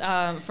Lisa's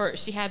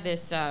she had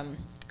this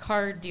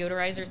car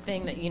deodorizer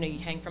thing that you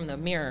hang from the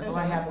mirror. Oh,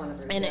 I have one of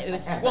hers. And it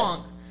was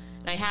Squonk.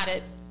 And I had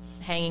it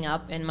hanging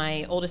up, and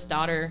my oldest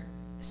daughter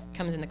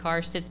comes in the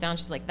car, sits down,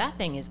 she's like, that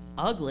thing is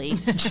ugly.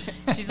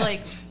 She's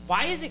like,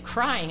 why is it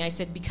crying? I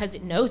said, because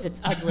it knows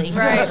it's ugly.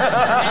 Right. And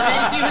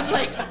then she was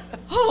like,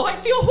 oh, I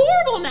feel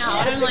horrible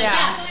now. And I'm like,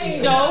 yeah,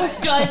 so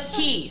does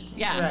he.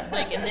 Yeah, Right.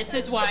 like, and this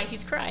is why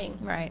he's crying.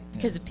 Right.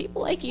 Because of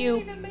people like You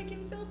you. even make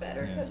him feel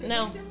better because it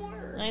No. makes him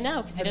worse. I know,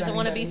 because he Has doesn't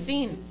want to be anybody-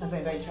 seen. Has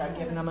anybody tried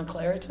giving him a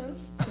Claritin?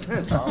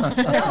 No,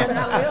 but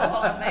I will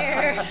while I'm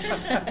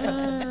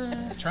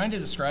there. Trying to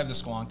describe the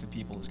squonk to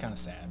people is kind of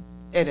sad.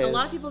 It is. A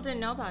lot of people didn't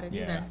know about it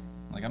Yeah. either.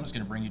 Like, I'm just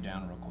going to bring you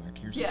down real quick.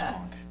 Here's the Yeah.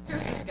 squonk.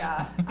 Here's this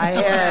guy. I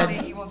had-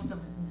 He wants to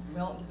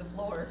melt to the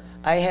floor.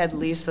 I had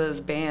Lisa's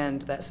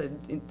band that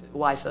said,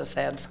 "Why so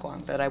sad,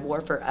 squonk?" that I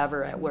wore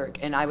forever at work,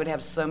 and I would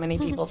have so many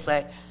people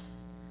say,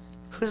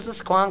 "Who's the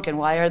squonk and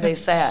why are they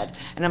sad?"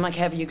 And I'm like,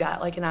 "Have you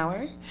got like an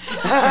hour?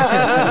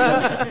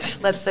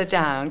 Let's sit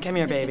down. Come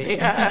here, baby."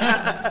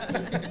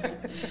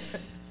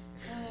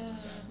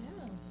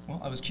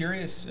 Well, I was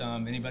curious,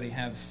 anybody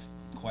have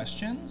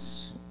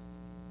questions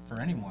for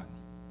anyone?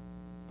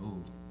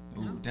 Ooh,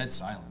 dead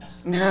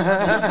silence. Ooh,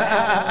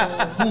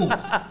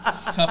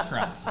 tough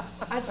crowd.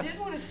 I did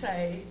want to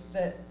say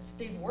that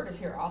Steve Ward is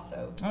here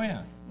also. Oh,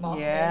 yeah.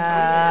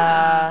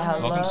 Yeah.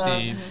 Hello. Welcome,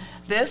 Steve.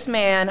 This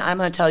man, I'm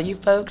going to tell you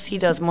folks, he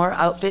does more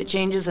outfit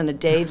changes in a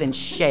day than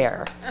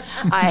Cher.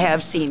 I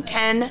have seen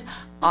 10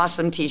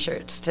 awesome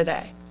t-shirts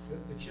today.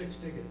 The chicks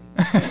dig it.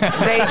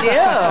 They do.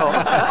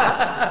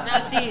 Now,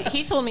 see,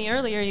 he told me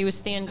earlier he was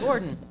Stan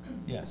Gordon.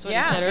 Yeah. That's what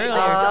Yeah. he said earlier.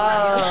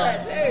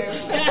 That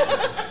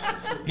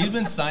too. He's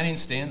been signing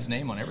Stan's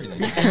name on everything.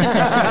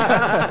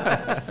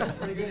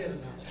 Pretty good at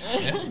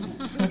it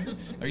now.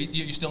 Are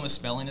you still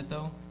misspelling it,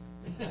 though?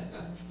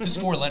 Just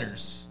 4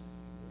 letters.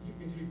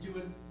 If you do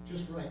it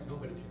just right,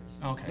 nobody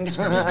cares. Okay.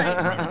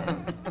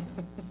 Right.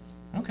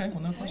 Okay, well,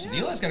 no question.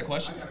 Eli's got a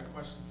question. I got a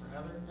question for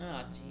Heather.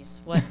 Oh, jeez.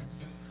 What?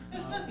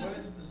 What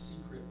is the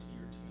secret to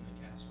your tuna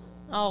casserole?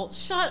 Oh,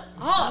 shut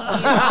up.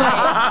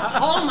 Eli.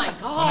 Oh, my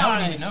gosh. Well,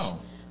 now we need to know.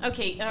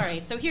 Okay, all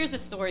right. So here's the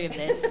story of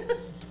this.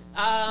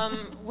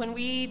 When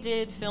we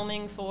did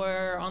filming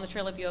for On the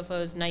Trail of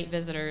UFOs Night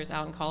Visitors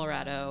out in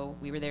Colorado,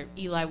 we were there.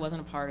 Eli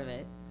wasn't a part of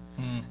it.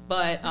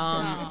 But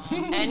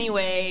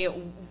anyway,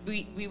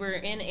 we were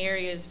in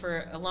areas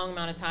for a long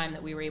amount of time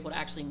that we were able to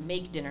actually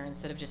make dinner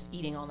instead of just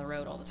eating on the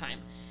road all the time.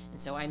 And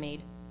so I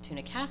made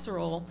tuna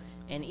casserole,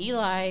 and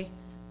Eli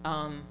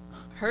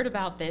heard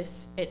about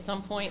this at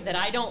some point that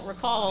I don't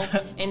recall,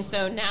 and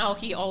so now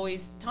he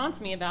always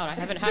taunts me about, I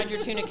haven't had your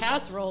tuna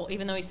casserole,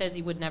 even though he says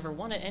he would never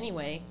want it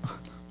anyway.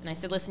 And I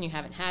said, listen, you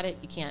haven't had it.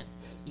 You can't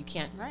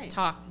Right.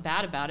 talk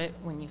bad about it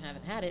when you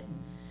haven't had it.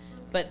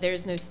 But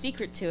there's no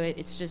secret to it.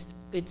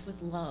 It's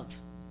with love.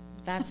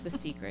 That's the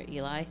secret,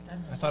 Eli. I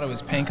thought it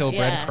was panko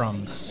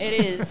breadcrumbs. It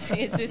is.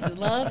 It's with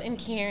love and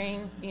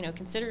caring,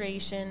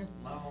 consideration.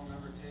 Love will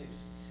never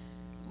taste.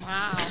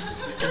 Wow.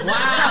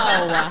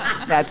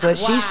 Wow. That's what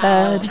she Wow.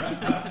 said.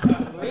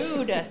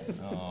 Rude.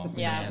 Oh,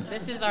 Yeah,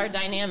 this is our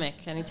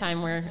dynamic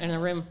anytime we're in a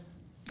room.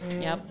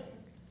 Yep.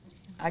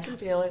 I can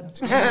feel it.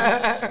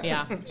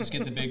 Yeah. Just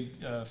get the big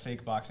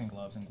fake boxing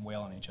gloves and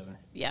wail on each other.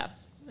 Yeah.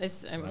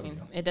 I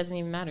mean, it doesn't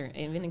even matter.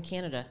 Even in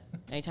Canada,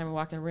 anytime we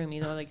walk in a room,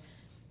 like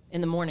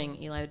in the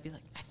morning, Eli would be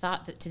like, I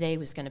thought that today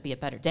was going to be a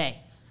better day.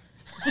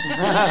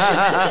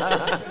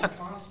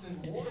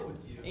 Constant war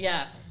with you.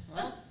 Yeah.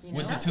 Well,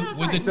 Would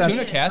the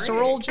tuna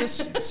casserole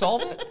just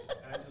solve it?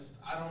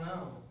 I don't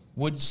know.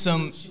 Would She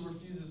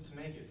refuses to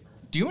make it for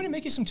me. Do you want to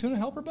make you some tuna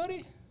helper,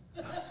 buddy?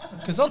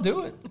 Because I'll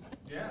do it.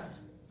 Yeah.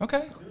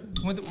 Okay.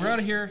 We're out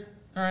of here.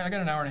 All right, I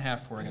got an hour and a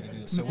half before I got to do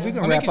this. So We I'll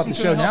can make wrap you up some the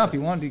tuna show now helper. if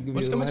you want to give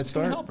Let's you go a make head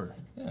some tuna start. helper.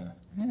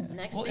 Yeah.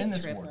 next We'll big end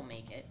this trip war. will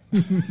make it.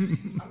 I'm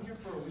here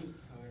for a week,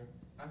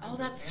 Heather. Oh,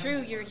 that's true.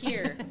 You're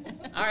here.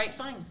 All right,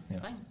 fine. Yeah.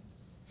 Fine.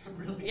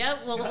 Really? Yeah,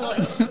 we'll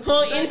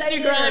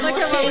Instagram Look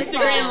at what we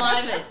Instagram saw.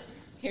 live it.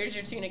 Here's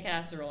your tuna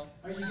casserole.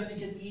 Are you going to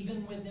get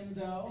even with him,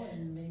 though,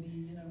 and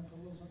maybe, put a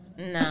little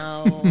something?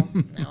 No,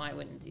 I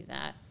wouldn't do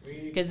that.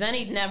 Because then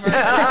I'd never live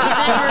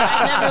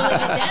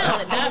it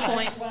down at that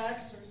point.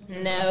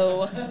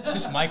 No.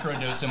 Just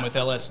microdose him with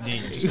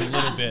LSD, just a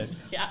little bit.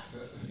 Yeah.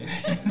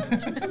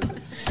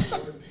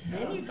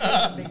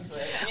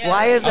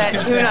 Why is that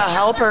tuna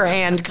helper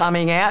hand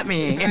coming at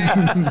me?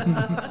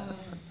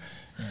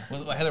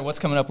 Well, Heather, what's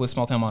coming up with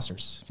Small Town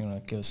Monsters? If you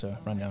want to give us a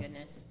rundown.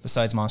 Goodness.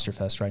 Besides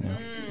Monsterfest right now.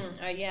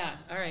 Yeah.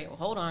 All right. Well,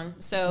 hold on.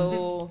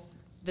 So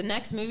the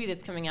next movie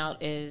that's coming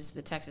out is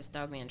the Texas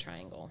Dogman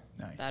Triangle.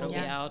 Nice. That'll be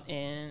out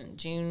in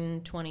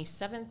June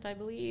 27th, I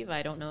believe.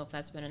 I don't know if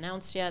that's been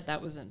announced yet.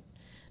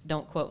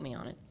 Don't quote me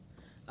on it.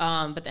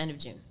 But the end of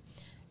June.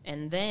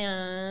 And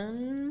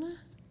then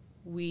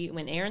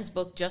when Aaron's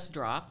book just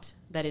dropped,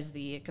 that is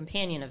the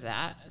companion of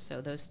that. So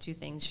those two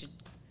things should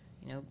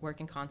work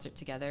in concert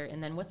together.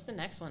 And then what's the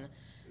next one?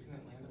 Isn't it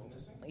Land of the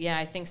Missing? Yeah,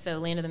 I think so.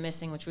 Land of the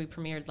Missing, which we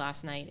premiered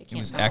last night. It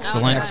was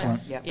excellent.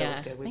 Excellent. Yeah, that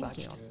was good. We Thank watched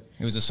you. it.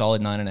 It was a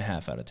solid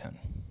 9.5 out of 10.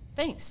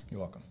 Thanks.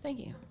 You're welcome. Thank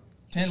you.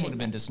 10 would have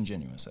been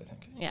disingenuous, I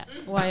think. Yeah,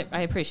 well,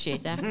 I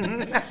appreciate that.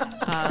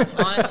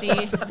 Honesty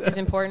is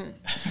important.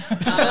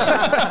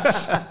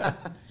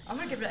 I'm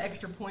going to give it an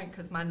extra point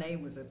because my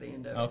name was at the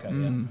end of it. Okay,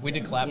 yeah. We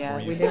did clap Yeah,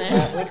 for you. we did.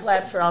 We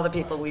clapped for all the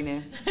people we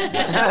knew. And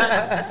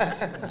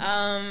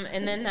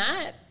then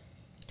I'm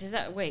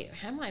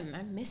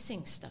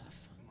missing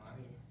stuff.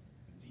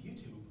 The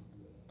YouTube.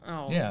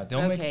 Oh, Yeah,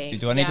 don't okay. make.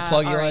 Do I need to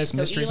plug all Eli's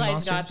right, Mysteries so and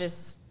Eli's Monsters? got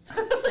this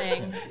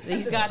thing.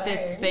 He's got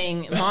this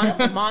thing,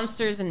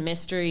 Monsters and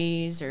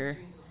Mysteries, or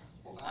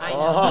I know.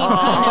 He knows.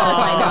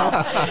 I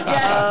know.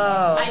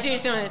 Yeah, I do.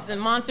 So it's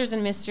Monsters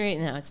and Mystery.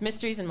 No, it's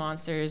Mysteries and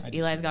Monsters.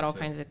 Eli's got all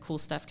kinds of cool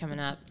stuff coming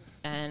up,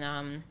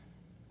 and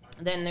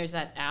then there's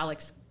that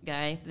Alex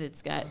guy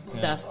that's got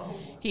stuff.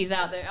 He's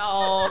out there.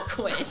 Oh,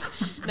 quit!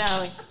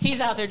 No,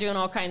 he's out there doing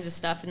all kinds of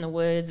stuff in the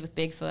woods with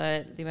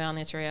Bigfoot, the on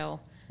the trail.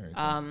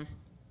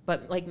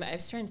 But I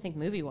was trying to think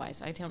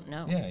movie-wise. I don't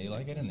know. Yeah,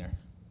 Eli, get in there.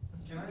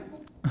 Can I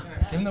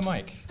Give him the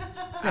mic.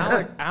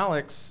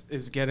 Alex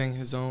is getting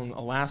his own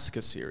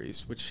Alaska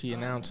series, which he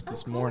announced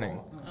this morning.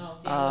 Oh,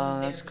 see,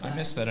 I wasn't there. I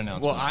missed that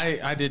announcement. Well,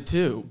 I did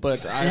too,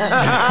 but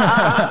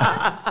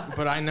I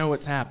know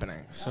what's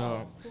happening.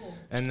 So,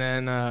 and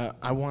then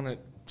I want to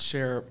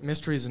share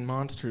Mysteries and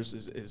Monsters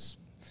is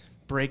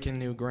breaking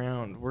new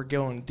ground. We're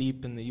going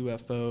deep in the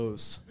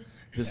UFOs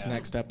this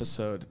next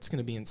episode. It's going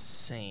to be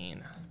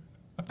insane.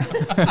 Y'all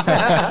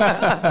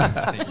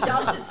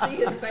should see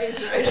his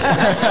face right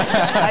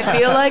now. I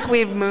feel like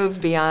we've moved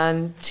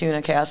beyond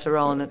tuna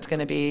casserole, and it's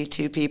going to be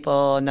two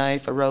people, a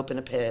knife, a rope, and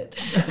a pit.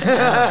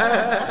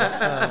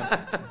 That's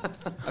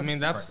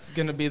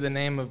going to be the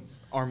name of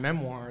our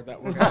memoir that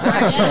we're going to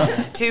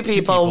write. Two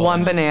people,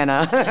 one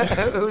banana.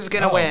 Who's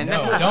going to win?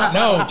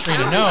 No,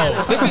 Trina,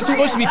 no. This is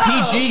supposed to be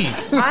PG.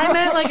 I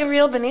meant like a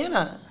real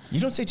banana. You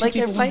don't say two like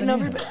people. they're fighting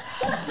over.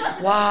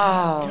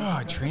 Wow.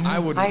 God, Trina. I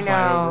wouldn't I fight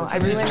know. over I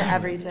ruined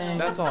everything.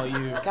 That's all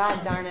you. God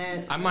darn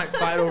it. I might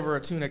fight over a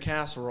tuna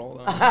casserole,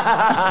 though.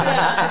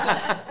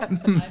 I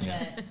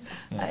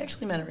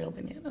actually meant a real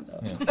banana, though.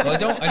 Yeah.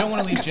 Well, I don't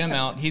want to leave Jim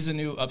out. He's a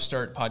new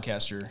upstart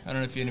podcaster. I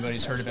don't know if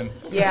anybody's heard of him.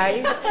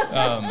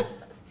 Yeah.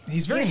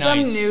 He's very He's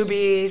nice. Some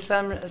newbie.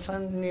 So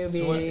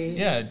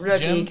rookie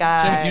Jim,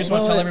 guy. Jim, if you just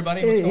want to tell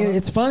everybody what's going on.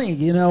 It's funny,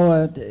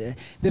 the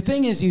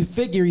thing is, you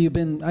figure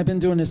I've been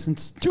doing this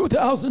since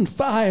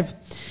 2005,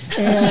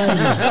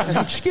 and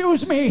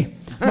excuse me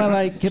while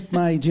I get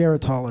my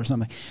Geritol or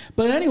something.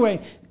 But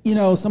anyway,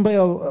 somebody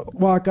will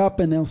walk up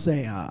and they'll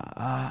say,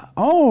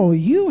 "Oh,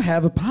 you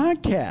have a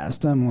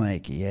podcast." I'm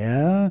like,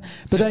 "Yeah,"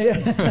 but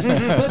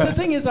but the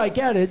thing is, I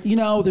get it.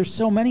 There's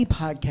so many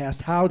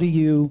podcasts. How do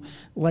you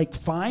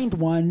find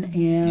one?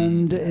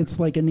 And it's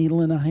like a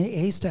needle in a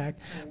haystack.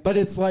 But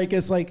it's like,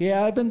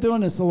 yeah, I've been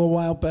doing this a little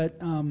while, but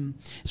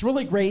it's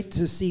really great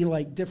to see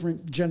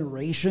different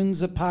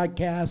generations of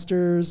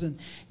podcasters and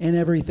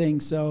everything.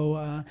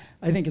 So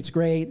I think it's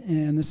great,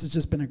 and this has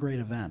just been a great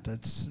event.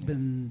 It's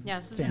been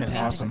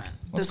fantastic. Awesome.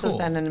 Well, This has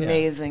been an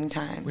amazing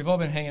time. We've all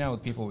been hanging out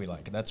with people we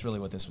like. That's really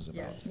what this was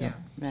about. Yes. Yeah,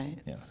 right.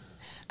 Yeah.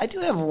 I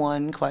do have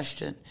one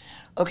question.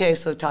 Okay,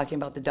 so talking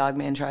about the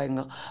Dogman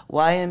Triangle,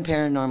 why in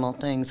paranormal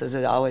things is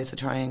it always a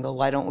triangle?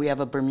 Why don't we have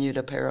a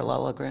Bermuda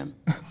parallelogram?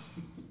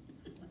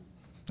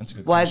 That's a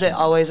good Why is question. it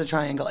always a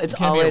triangle? It's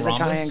Can't it be a always a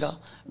rhombus?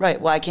 triangle. Right,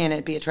 why can't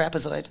it be a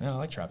trapezoid? Yeah, I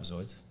like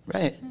trapezoids.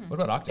 Right. What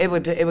about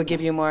octopus? It would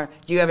give you more.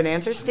 Do you have an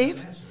answer,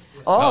 Steve?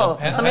 Oh,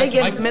 pass somebody the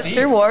give mic to Mr.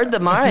 Steve. Ward the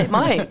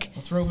mic.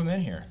 Let's rope him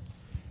in here.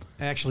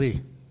 Actually,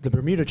 the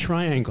Bermuda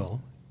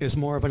Triangle is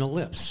more of an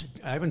ellipse.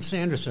 Ivan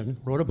Sanderson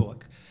wrote a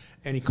book,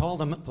 and he called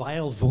them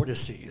vile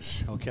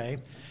vortices, okay?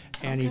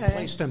 And he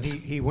placed them,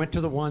 he went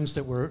to the ones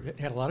that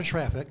had a lot of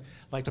traffic,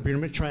 like the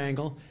Bermuda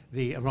Triangle,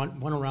 the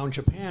one around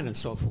Japan and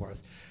so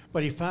forth.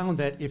 But he found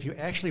that if you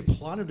actually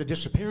plotted the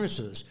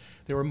disappearances,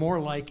 they were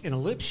more like an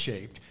ellipse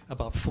shaped,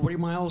 about 40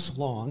 miles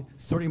long,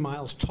 30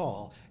 miles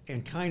tall,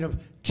 and kind of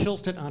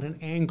tilted on an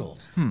angle.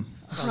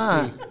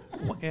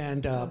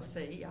 And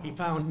see, he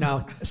found,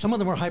 now, some of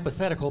them were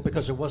hypothetical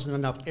because there wasn't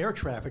enough air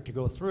traffic to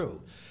go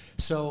through.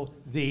 So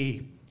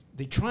the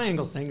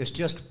triangle thing is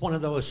just one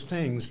of those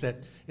things that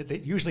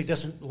it usually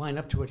doesn't line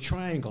up to a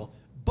triangle.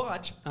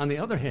 But, on the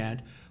other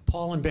hand,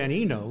 Paul and Ben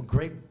Eno,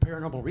 great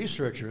paranormal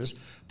researchers,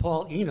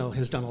 Paul Eno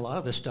has done a lot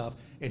of this stuff,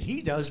 and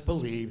he does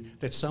believe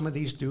that some of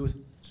these do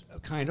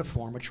kind of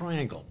form a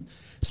triangle.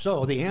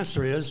 So the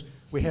answer is,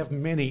 we have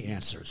many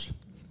answers.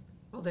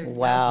 Well, there you go.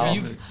 Wow.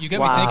 You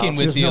got me thinking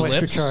with There's the no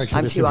ellipse. extra charge for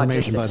I'm this too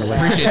information, autistic. by the way.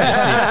 Appreciate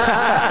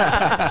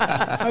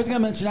that, I was going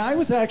to mention, I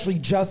was actually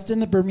just in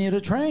the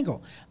Bermuda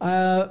Triangle.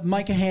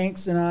 Micah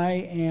Hanks and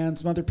I and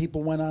some other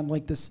people went on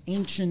like this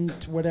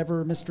ancient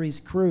whatever mysteries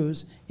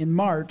cruise in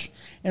March,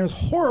 and it was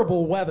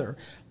horrible weather.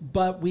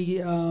 But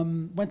we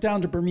went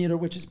down to Bermuda,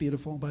 which is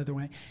beautiful, by the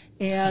way,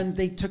 and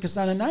they took us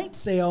on a night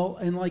sail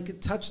and like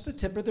touched the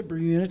tip of the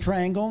Bermuda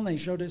Triangle, and they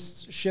showed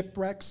us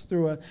shipwrecks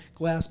through a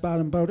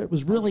glass-bottom boat. It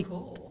was really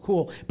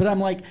cool. But I'm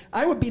like,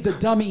 I would be the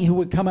dummy who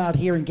would come out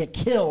here and get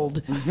killed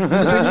in the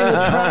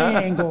Bermuda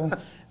Triangle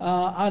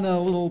on a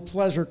little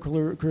pleasure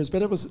cruise.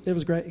 But it was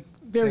great,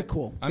 very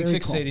cool. I'm very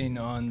fixating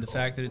on the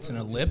fact that it's an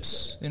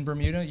ellipse in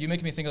Bermuda. You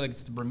make me think of like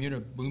it's the Bermuda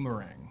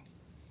boomerang.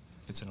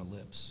 If it's an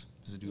ellipse,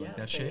 does it do like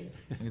that shape?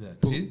 Look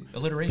at that. See,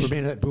 alliteration.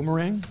 Bermuda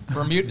boomerang?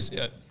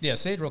 Bermuda. Yeah,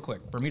 say it real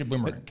quick. Bermuda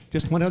boomerang.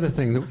 Just one other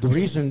thing. The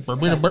reason,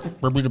 Bermuda.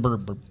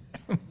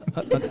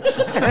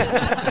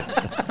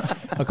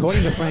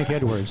 according to Frank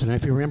Edwards, and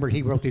if you remember,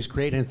 he wrote these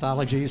great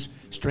anthologies,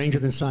 Stranger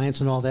Than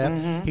Science and all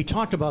that. He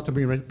talked about the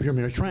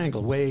Bermuda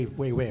Triangle way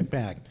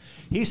back.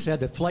 He said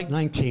that Flight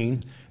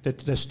 19, that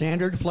the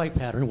standard flight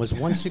pattern was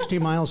 160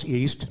 miles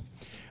east,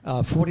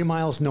 40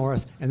 miles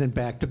north, and then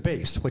back to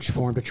base, which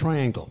formed a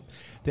triangle.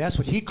 That's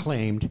what he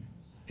claimed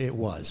it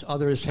was.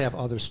 Others have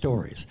other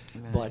stories.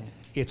 Right. But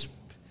it's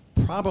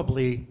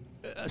probably,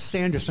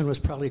 Sanderson was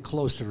probably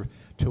closer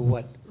to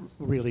what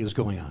really is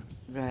going on.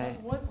 Right.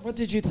 What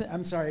did you think?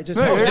 I'm sorry. I just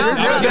I was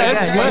going to ask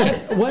this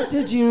question. What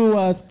did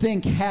you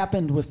think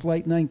happened with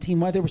Flight 19?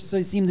 Why they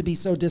seemed to be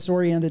so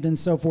disoriented and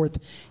so forth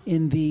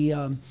in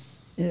the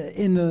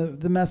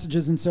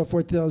messages and so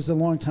forth? I was a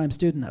long-time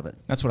student of it.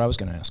 That's what I was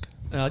going to ask.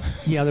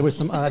 Yeah, there were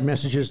some odd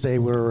messages. They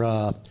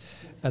were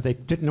they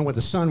didn't know where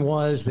the sun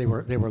was. They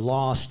were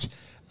lost.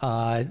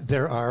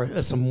 There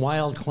are some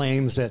wild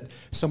claims that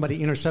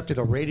somebody intercepted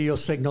a radio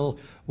signal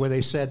where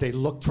they said they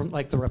looked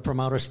from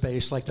outer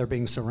space, like they're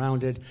being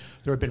surrounded.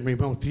 There have been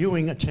remote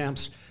viewing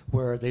attempts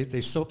where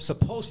they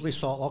supposedly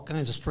saw all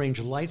kinds of strange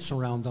lights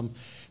around them.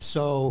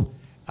 So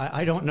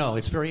I don't know.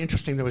 It's very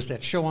interesting. There was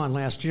that show on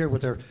last year where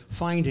they're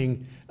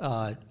finding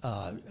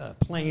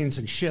planes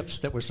and ships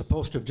that were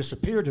supposed to have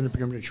disappeared in the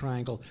Bermuda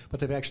Triangle, but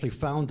they've actually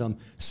found them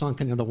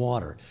sunken in the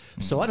water.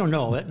 So I don't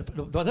know.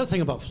 The other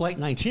thing about Flight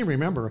 19,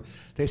 remember,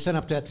 they sent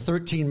up that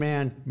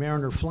 13-man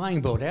Mariner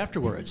flying boat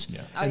afterwards,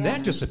 and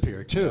that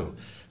disappeared too.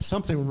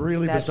 Something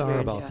really bizarre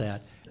about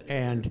that.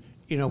 And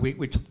you know, we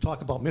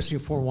talk about missing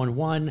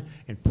 411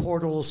 and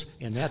portals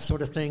and that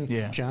sort of thing.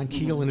 Yeah. John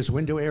Keel in his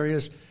window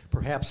areas.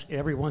 Perhaps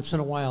every once in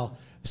a while,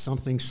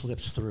 something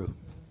slips through.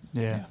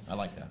 Yeah. I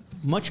like that.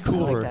 Much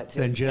cooler that too,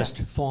 than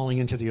just falling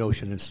into the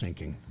ocean and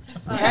sinking.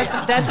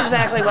 That's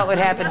exactly what would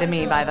happen to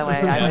me, by the way.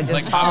 I would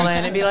just Like, fall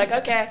in and be like,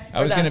 okay.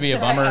 I was going to be a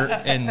bummer,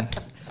 and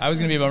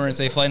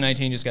say Flight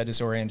 19 just got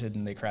disoriented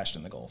and they crashed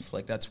in the Gulf.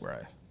 Like that's where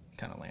I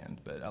kind of land.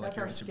 But I like That's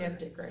your our answer.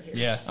 skeptic right here.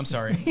 Yeah, I'm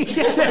sorry.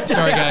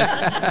 Sorry,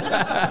 guys.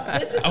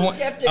 This is I want-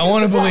 the skeptic. I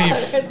wanna of the pod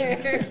believe. right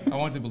there. I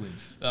want to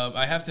believe.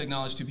 I have to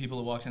acknowledge two people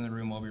that walked in the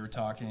room while we were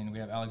talking. We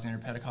have Alexander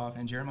Petikoff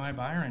and Jeremiah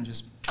Byron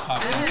just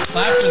popped in. So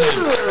clap for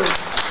them.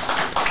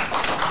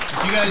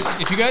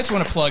 If you guys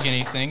want to plug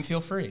anything, feel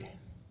free.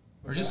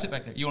 Or just sit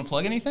back there. You want to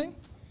plug anything?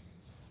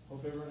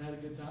 Hope everyone had a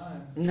good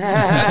time.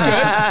 That's good.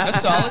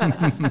 That's solid.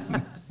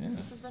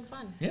 This has been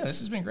fun. Yeah, this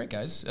has been great,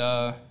 guys.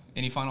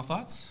 Any final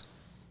thoughts?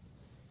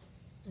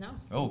 No.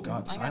 Oh, God, I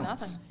got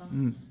silence.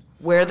 nothing.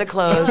 Wear the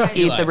clothes,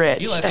 eat the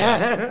rich. Eli's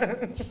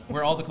got-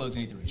 Wear all the clothes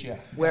and eat the rich, yeah.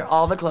 Wear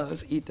all the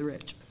clothes, eat the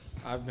rich.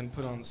 I've been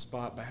put on the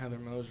spot by Heather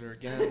Moser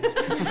again.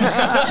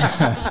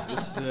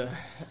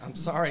 I'm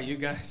sorry, you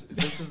guys.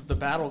 This is the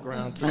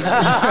battleground today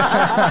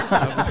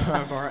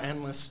of our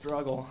endless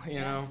struggle, you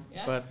know.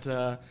 Yeah. But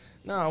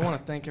no, I want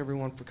to thank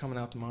everyone for coming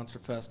out to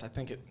Monsterfest. I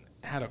think it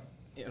had an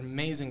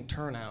amazing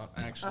turnout,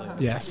 actually.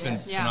 Yes. It's been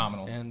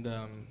phenomenal. And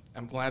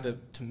I'm glad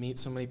to meet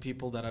so many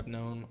people that I've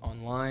known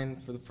online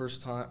for the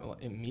first time,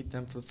 and meet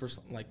them for the first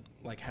time,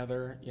 like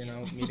Heather, you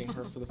know, meeting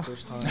her for the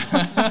first time.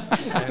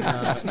 And,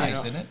 That's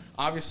nice, you know, isn't it?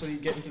 Obviously,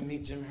 getting to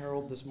meet Jim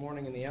Harold this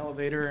morning in the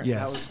elevator,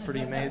 Yes. that was pretty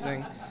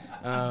amazing.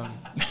 I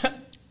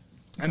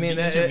a mean, meet-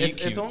 it's a meet it's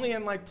cute. only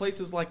in like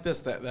places like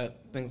this that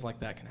things like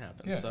that can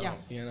happen. Yeah. So, Yeah.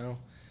 you know.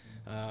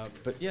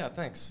 But yeah,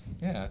 thanks.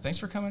 Yeah, thanks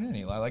for coming in,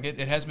 Eli. Like it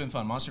has been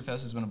fun.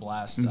 Monsterfest has been a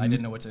blast. I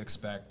didn't know what to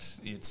expect.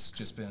 It's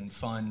just been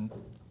fun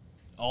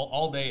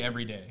all day,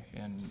 every day,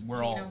 and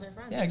we're all Hanging out with our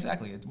friends. yeah,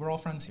 exactly. We're all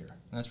friends here,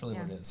 and that's really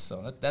what it is.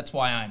 So that's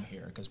why I'm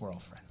here, because we're all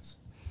friends.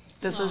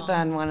 This has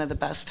been one of the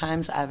best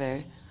times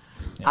ever.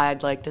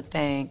 I'd like to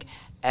thank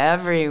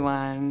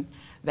everyone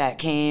that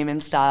came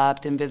and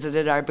stopped and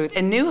visited our booth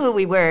and knew who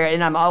we were,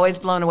 and I'm always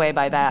blown away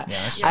by that.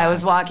 Yes. I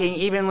was walking,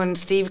 even when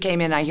Steve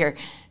came in, I hear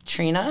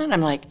Trina, and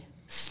I'm like,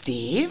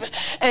 Steve?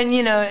 And,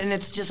 and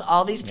it's just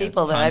all these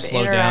people that Time I've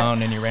slowed interacted.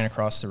 down and you ran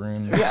across the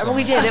room. Yeah, well,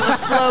 we did. It was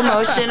slow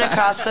motion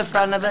across the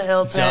front of the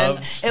Hilton.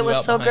 Doves It was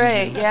flew so out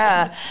behind great. you.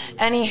 Yeah.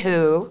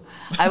 Anywho,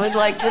 I would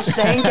like to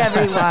thank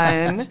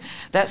everyone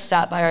that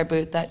stopped by our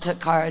booth, that took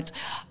cards.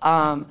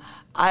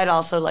 I'd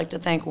also like to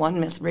thank one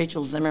Miss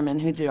Rachel Zimmerman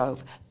who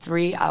drove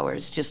 3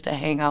 hours just to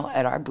hang out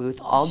at our booth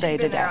all day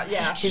been today. there,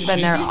 yeah. She's been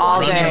She's there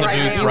all running day.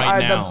 the booth You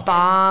right are now. the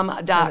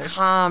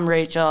bomb.com,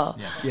 Rachel.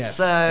 Yes.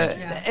 So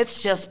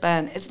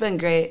it's been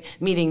great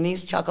meeting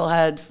these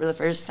chuckleheads for the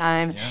first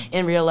time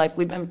in real life.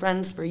 We've been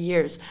friends for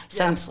years,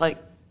 since like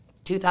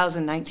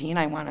 2019,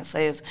 I want to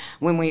say, is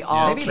when we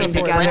all Maybe came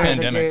before together that. as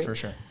a Pre-pandemic, group. for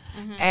sure.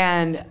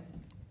 And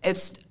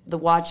it's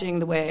watching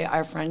the way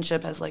our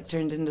friendship has like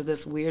turned into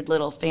this weird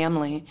little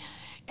family,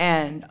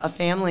 and a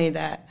family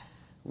that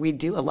we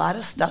do a lot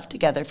of stuff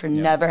together for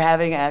never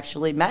having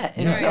actually met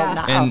until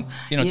now. And,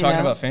 talking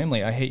about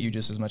family, I hate you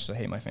just as much as I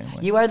hate my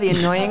family. You are the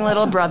annoying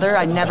little brother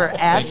I never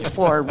asked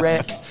for,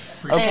 Rick.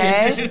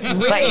 Okay?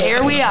 But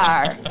here we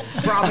are.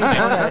 Brought me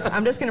donuts.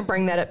 I'm just going to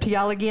bring that up to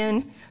y'all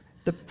again.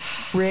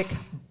 Rick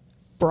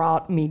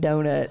brought me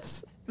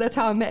donuts. That's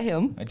how I met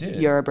him. I did.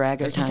 You're a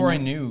bragger, That's before I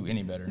Tanya. knew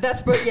any better.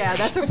 That's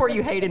before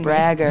you hated me.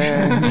 Bragger.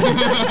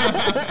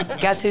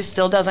 Guess who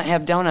still doesn't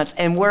have donuts?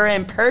 And we're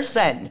in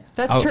person.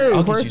 That's true.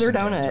 I'll get Where's you their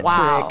some donuts,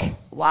 Wow. Rick?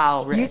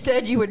 Wow, Rick. You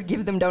said you would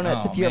give them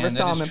donuts if you ever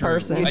saw them in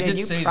person. You I did. did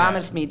You say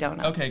promised that. me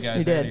donuts. Okay, guys, You I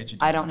gotta did. get you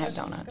I don't donuts.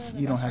 have donuts.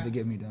 You don't have to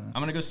give me donuts.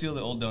 I'm gonna go steal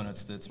the old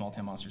donuts that Small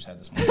Town Monsters had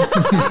this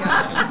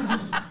morning.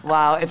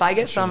 Wow, if I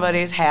get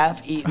somebody's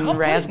half-eaten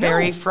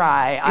raspberry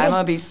fry, I'm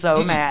going to be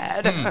so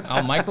mad.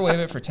 I'll microwave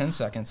it for 10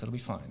 seconds. It'll be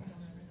fine.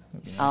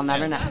 I'll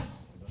never know.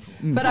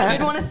 But I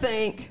did want to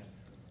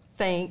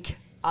thank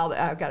all the,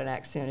 I've got an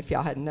accent if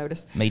y'all hadn't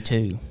noticed. Me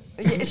too.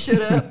 Yeah,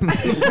 shut up.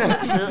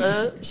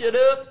 Shut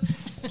up.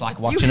 It's like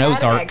You watching had an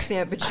Ozark.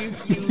 accent, but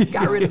you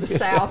got rid of the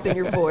South in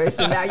your voice,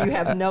 and now you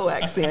have no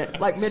accent,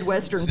 like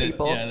Midwestern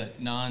people. Yeah,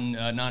 the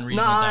non-regional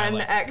dialect.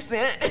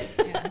 Non-accent.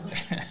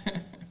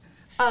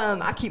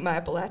 I keep my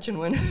Appalachian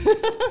one.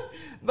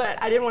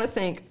 But I did want to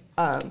thank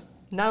not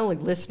only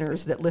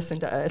listeners that listen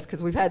to us,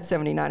 because we've had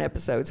 79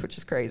 episodes, which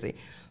is crazy,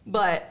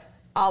 but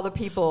all the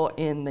people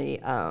in the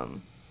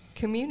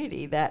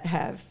community that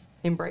have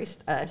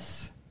embraced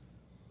us.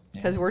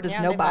 Because we're just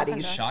Yeah, they've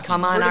nobodies. welcomed us.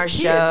 Come on We're our just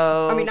kids.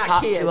 show, I mean, not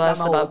talk kids, to us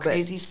I'm old, about but-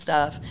 crazy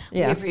stuff.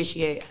 Yeah. We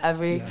appreciate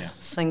every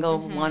single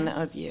one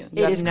of you.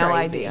 You It have is no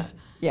crazy. idea.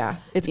 Yeah,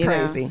 it's You know?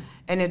 crazy.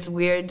 And it's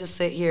weird to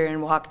sit here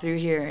and walk through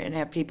here and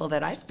have people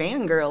that I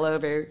fangirl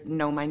over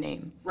know my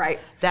name. Right.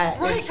 That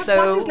Right, is 'cause so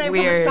what's his name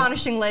weird. from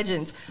Astonishing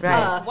Legends?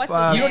 Right. What's You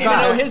don't even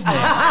know his name.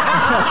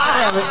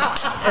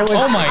 It was,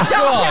 Oh my Don't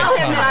tell God,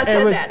 him that I Tanya.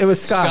 said it was, that. it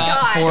was Scott. Scott,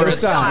 Scott.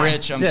 Forrest, Scott.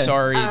 Rich, I'm Yeah.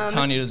 sorry.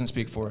 Tanya doesn't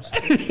speak for us.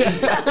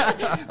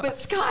 But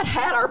Scott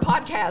had our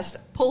podcast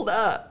pulled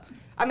up.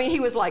 I mean, he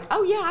was like,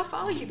 "Oh yeah, I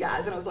follow you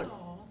guys," and I was like,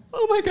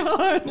 "Oh my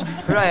god!"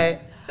 Right.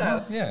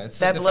 So, Yeah, it's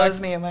That the blows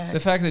fact- me away. The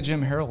fact that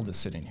Jim Harold is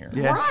sitting here.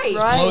 Yeah. right.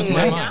 Blows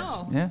my I mind.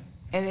 know. Yeah.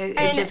 And it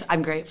And just,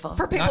 I'm grateful.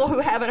 For people who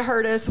haven't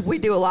heard us, we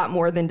do a lot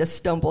more than just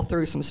stumble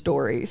through some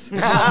stories. No,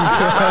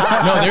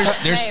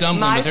 there's stumbling,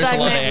 My but there's a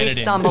lot of segment, we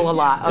editing. stumble a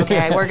lot,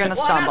 okay? We're going to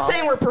Well, I'm stumble. not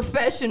saying we're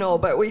professional,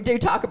 but we do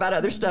talk about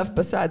other stuff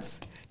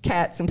besides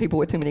cats and people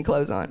with too many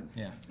clothes on.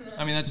 Yeah.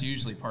 I mean, that's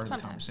usually part of the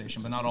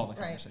conversation, but not all the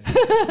conversation.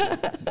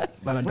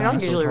 We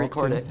don't usually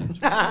record it.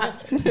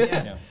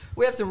 Yeah.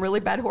 We have some really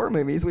bad horror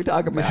movies we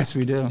talk about. Yes,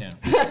 we do. Yeah.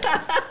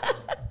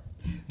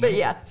 But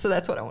yeah, so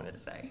that's what I wanted to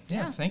say.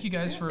 Yeah. Thank you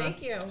guys for.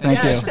 Thank you. Thank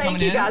guys you. for Thank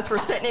coming you in. guys for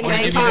sitting in Wanna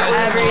here. give you guys a-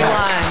 Everyone.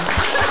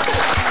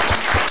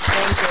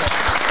 Thank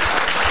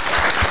you.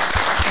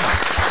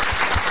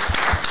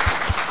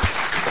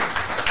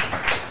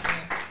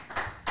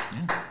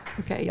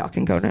 Okay, y'all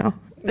can go now.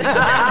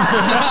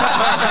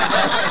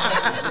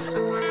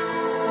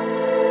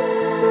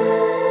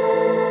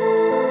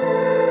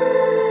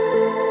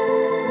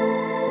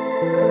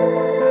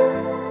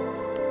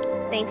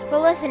 Thanks for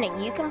listening.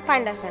 You can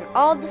find us on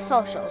all the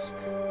socials: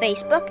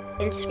 Facebook,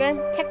 Instagram,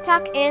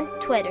 TikTok, and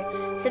Twitter.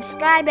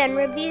 Subscribe and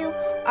review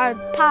our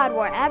pod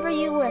wherever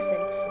you listen.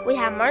 We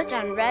have merch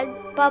on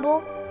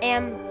Redbubble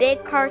and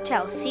Big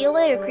Cartel. See you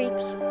later,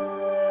 creeps.